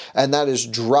massive, and that is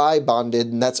dry bonded,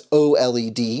 and that's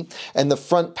OLED. And the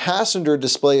front passenger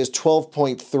display is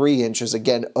 12.3 inches,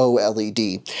 again,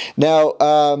 OLED.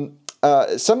 Now,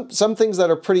 some things that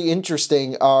are pretty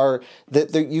interesting are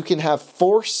that you can have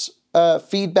force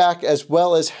feedback as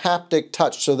well as haptic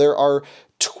touch. So there are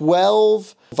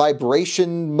 12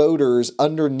 vibration motors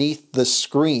underneath the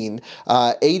screen.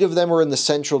 8 of them are in the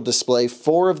central display,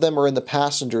 4 of them are in the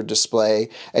passenger display,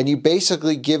 and you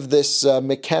basically give this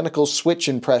mechanical switch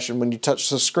impression when you touch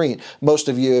the screen. Most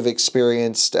of you have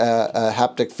experienced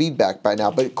haptic feedback by now,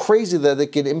 but crazy that they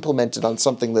can implement it on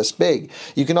something this big.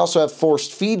 You can also have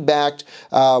forced feedback,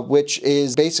 which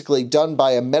is basically done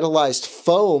by a metallized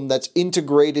foam that's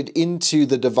integrated into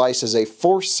the device as a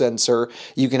force sensor.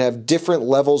 You can have different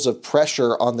levels of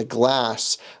pressure on the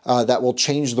glass that will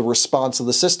change the response of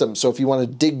the system. So if you want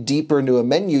to dig deeper into a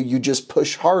menu, you just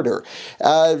push harder.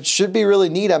 Should be really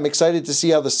neat. I'm excited to see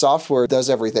how the software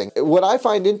does everything. What I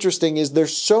find interesting is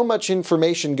there's so much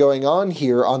information going on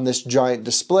here on this giant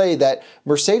display that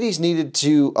Mercedes needed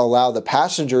to allow the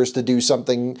passengers to do some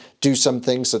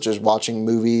things such as watching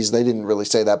movies. They didn't really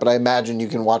say that, but I imagine you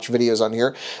can watch videos on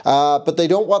here. But they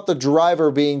don't want the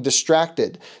driver being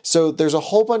distracted. So there's a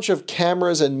whole bunch of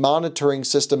cameras and monitoring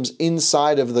systems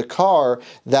inside of the car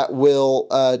that will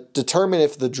determine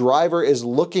if the driver is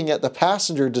looking at the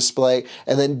passenger display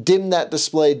and then dim that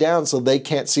display down so they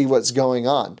can't see what's going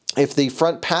on. If the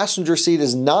front passenger seat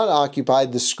is not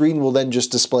occupied, the screen will then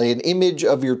just display an image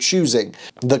of your choosing.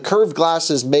 The curved glass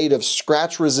is made of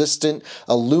scratch-resistant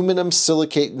aluminum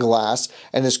silicate glass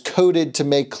and is coated to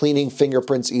make cleaning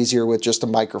fingerprints easier with just a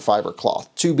microfiber cloth,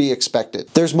 to be expected.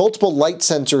 There's multiple light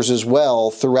sensors as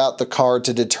well throughout the car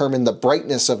to determine the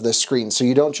brightness of the screen, so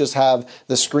you don't just have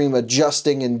the screen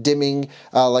adjusting and dimming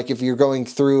like if you're going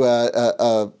through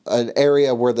an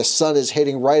area where the sun is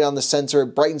hitting right on the sensor,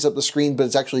 it brightens up the screen, but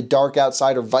it's actually dark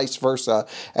outside or vice versa,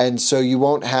 and so you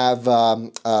won't have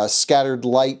scattered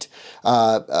light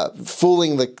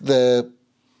fooling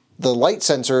the light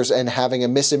sensors and having a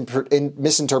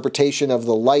misinterpretation of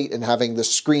the light and having the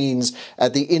screens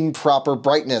at the improper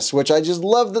brightness, which I just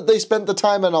love that they spent the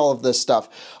time on all of this stuff.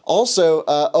 Also,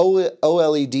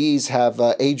 OLEDs have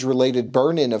age-related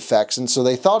burn-in effects, and so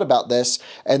they thought about this,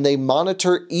 and they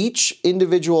monitor each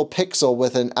individual pixel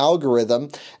with an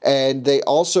algorithm, and they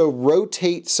also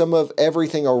rotate some of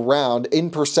everything around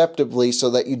imperceptibly so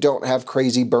that you don't have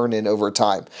crazy burn-in over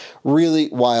time. Really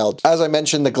wild. As I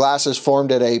mentioned, the glass is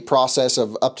formed at a process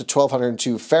of up to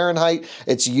 1202 Fahrenheit.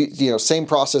 It's same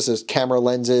process as camera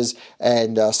lenses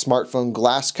and smartphone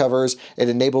glass covers. It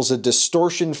enables a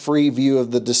distortion-free view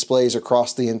of the displays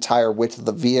across the entire width of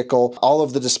the vehicle. All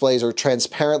of the displays are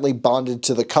transparently bonded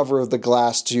to the cover of the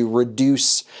glass to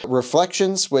reduce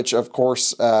reflections, which of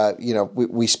course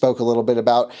we spoke a little bit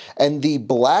about. And the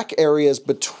black areas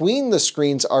between the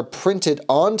screens are printed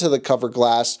onto the cover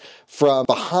glass from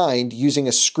behind using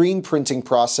a screen printing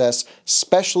process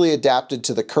specially adapted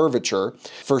to the curvature.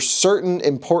 For certain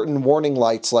important warning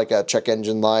lights like a check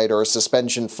engine light or a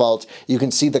suspension fault, you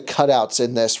can see the cutouts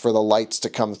in this for the lights to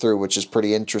come through, which is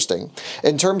pretty interesting.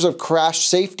 In terms of crash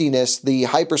safetiness, the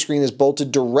Hyperscreen is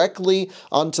bolted directly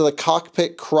onto the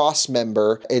cockpit cross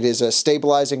member. It is a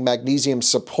stabilizing magnesium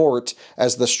support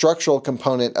as the structural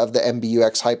component of the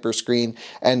MBUX Hyperscreen,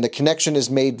 and the connection is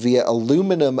made via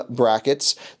aluminum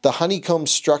brackets. The honeycomb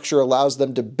structure allows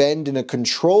them to bend in a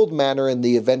controlled manner in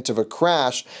the event of a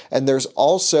crash, and there's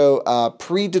also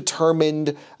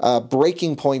predetermined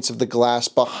breaking points of the glass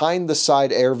behind the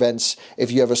side air vents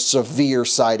if you have a severe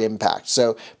side impact.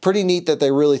 So pretty neat that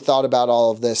they really thought about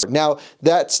all of this. Now,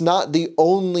 that's not the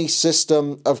only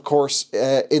system, of course,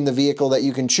 in the vehicle that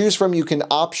you can choose from. You can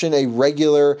option a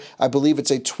regular, I believe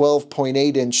it's a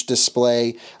 12.8 inch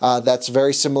display that's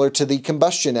very similar to the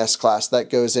combustion S-Class that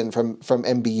goes in from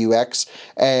MBUX,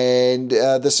 and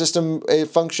the system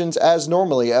functions as normal.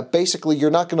 normally. Basically,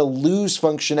 you're not going to lose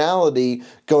functionality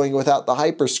going without the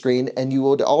Hyperscreen, and you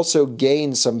would also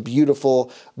gain some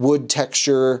beautiful wood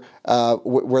texture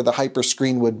where the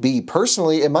Hyperscreen would be.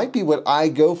 Personally, it might be what I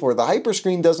go for. The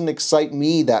Hyperscreen doesn't excite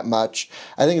me that much.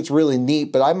 I think it's really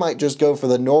neat, but I might just go for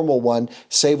the normal one,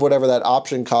 save whatever that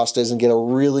option cost is, and get a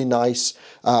really nice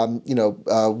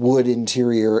wood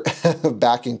interior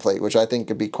backing plate, which I think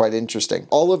could be quite interesting.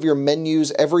 All of your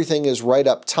menus, everything is right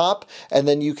up top, and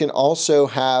then you can also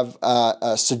have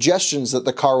suggestions that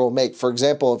the car will make. For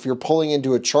example, if you're pulling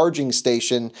into a charging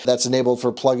station that's enabled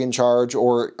for plug-in charge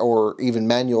or even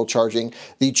manual charging,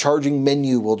 the charging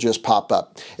menu will just pop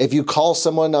up. If you call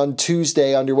someone on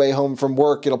Tuesday on your way home from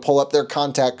work, it'll pull up their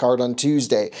contact card on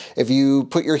Tuesday. If you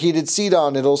put your heated seat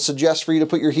on, it'll suggest for you to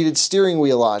put your heated steering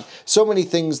wheel on. So many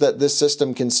things that this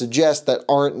system can suggest that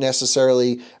aren't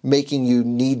necessarily making you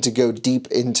need to go deep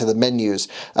into the menus.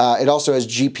 It also has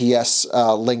GPS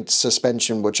linked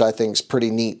suspension, which I think is pretty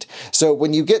neat. So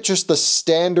when you get just the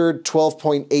standard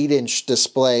 12.8-inch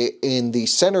display in the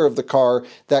center of the car,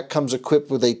 that comes equipped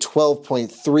with a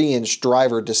 12.3-inch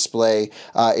driver display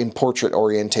in portrait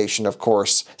orientation, of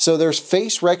course. So there's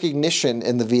face recognition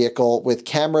in the vehicle with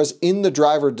cameras in the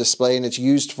driver display, and it's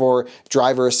used for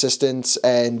driver assistance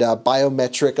and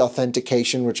biometric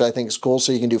authentication, which I think is cool.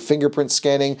 So you can do fingerprint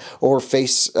scanning or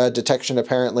face detection,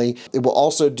 apparently. It will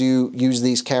also use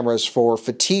these cameras for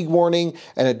fatigue warning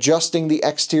and adjusting the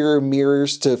exterior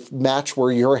mirrors to match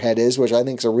where your head is, which I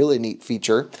think is a really neat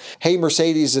feature. Hey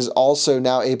Mercedes is also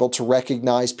now able to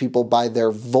recognize people by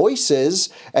their voices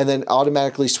and then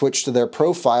automatically switch to their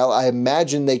profile. I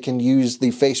imagine they can use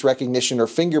the face recognition or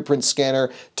fingerprint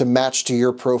scanner to match to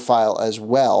your profile as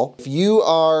well. If you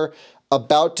are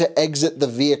about to exit the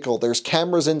vehicle, there's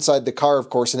cameras inside the car, of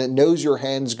course, and it knows your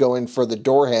hand's going for the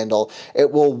door handle.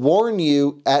 It will warn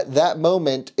you at that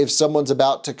moment if someone's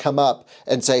about to come up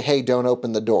and say, hey, don't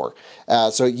open the door.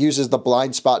 So it uses the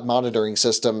blind spot monitoring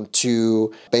system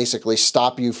to basically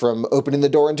stop you from opening the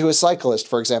door into a cyclist,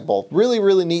 for example. Really,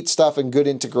 really neat stuff and good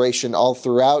integration all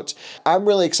throughout. I'm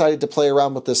really excited to play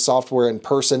around with this software in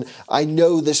person. I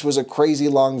know this was a crazy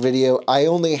long video. I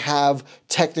only have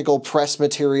technical press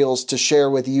materials to share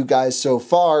with you guys so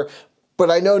far,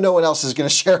 but I know no one else is going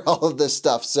to share all of this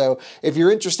stuff. So if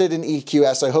you're interested in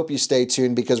EQS, I hope you stay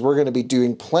tuned because we're going to be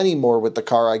doing plenty more with the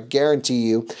car, I guarantee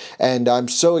you. And I'm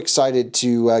so excited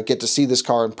to get to see this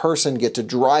car in person, get to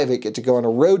drive it, get to go on a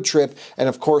road trip, and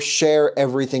of course share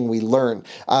everything we learn.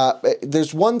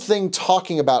 There's one thing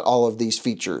talking about all of these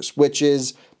features, which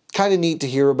is kind of neat to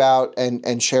hear about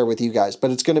and share with you guys, but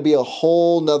it's going to be a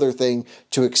whole nother thing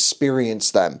to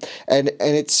experience them. And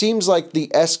it seems like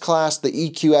the S-Class, the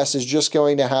EQS, is just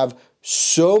going to have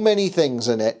so many things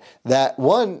in it that,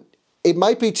 one, it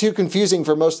might be too confusing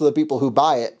for most of the people who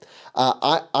buy it.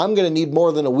 I'm going to need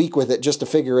more than a week with it just to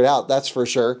figure it out, that's for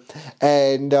sure.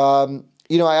 And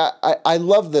you know, I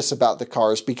love this about the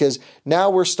cars because now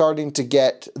we're starting to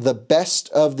get the best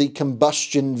of the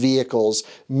combustion vehicles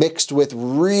mixed with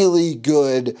really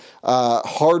good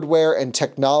hardware and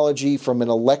technology from an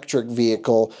electric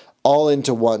vehicle all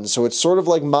into one. So it's sort of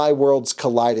like my worlds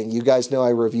colliding. You guys know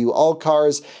I review all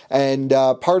cars, and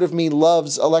part of me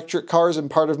loves electric cars and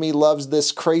part of me loves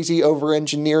this crazy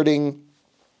over-engineering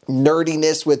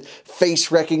nerdiness with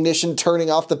face recognition,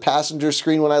 turning off the passenger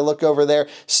screen when I look over there,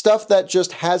 stuff that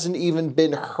just hasn't even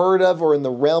been heard of or in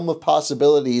the realm of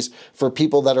possibilities for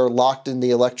people that are locked in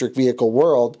the electric vehicle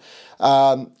world.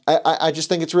 I just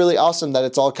think it's really awesome that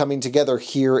it's all coming together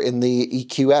here in the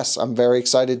EQS. I'm very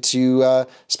excited to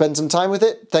spend some time with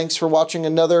it. Thanks for watching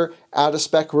another Out of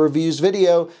Spec Reviews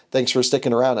video. Thanks for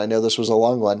sticking around. I know this was a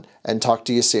long one, and talk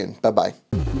to you soon. Bye-bye.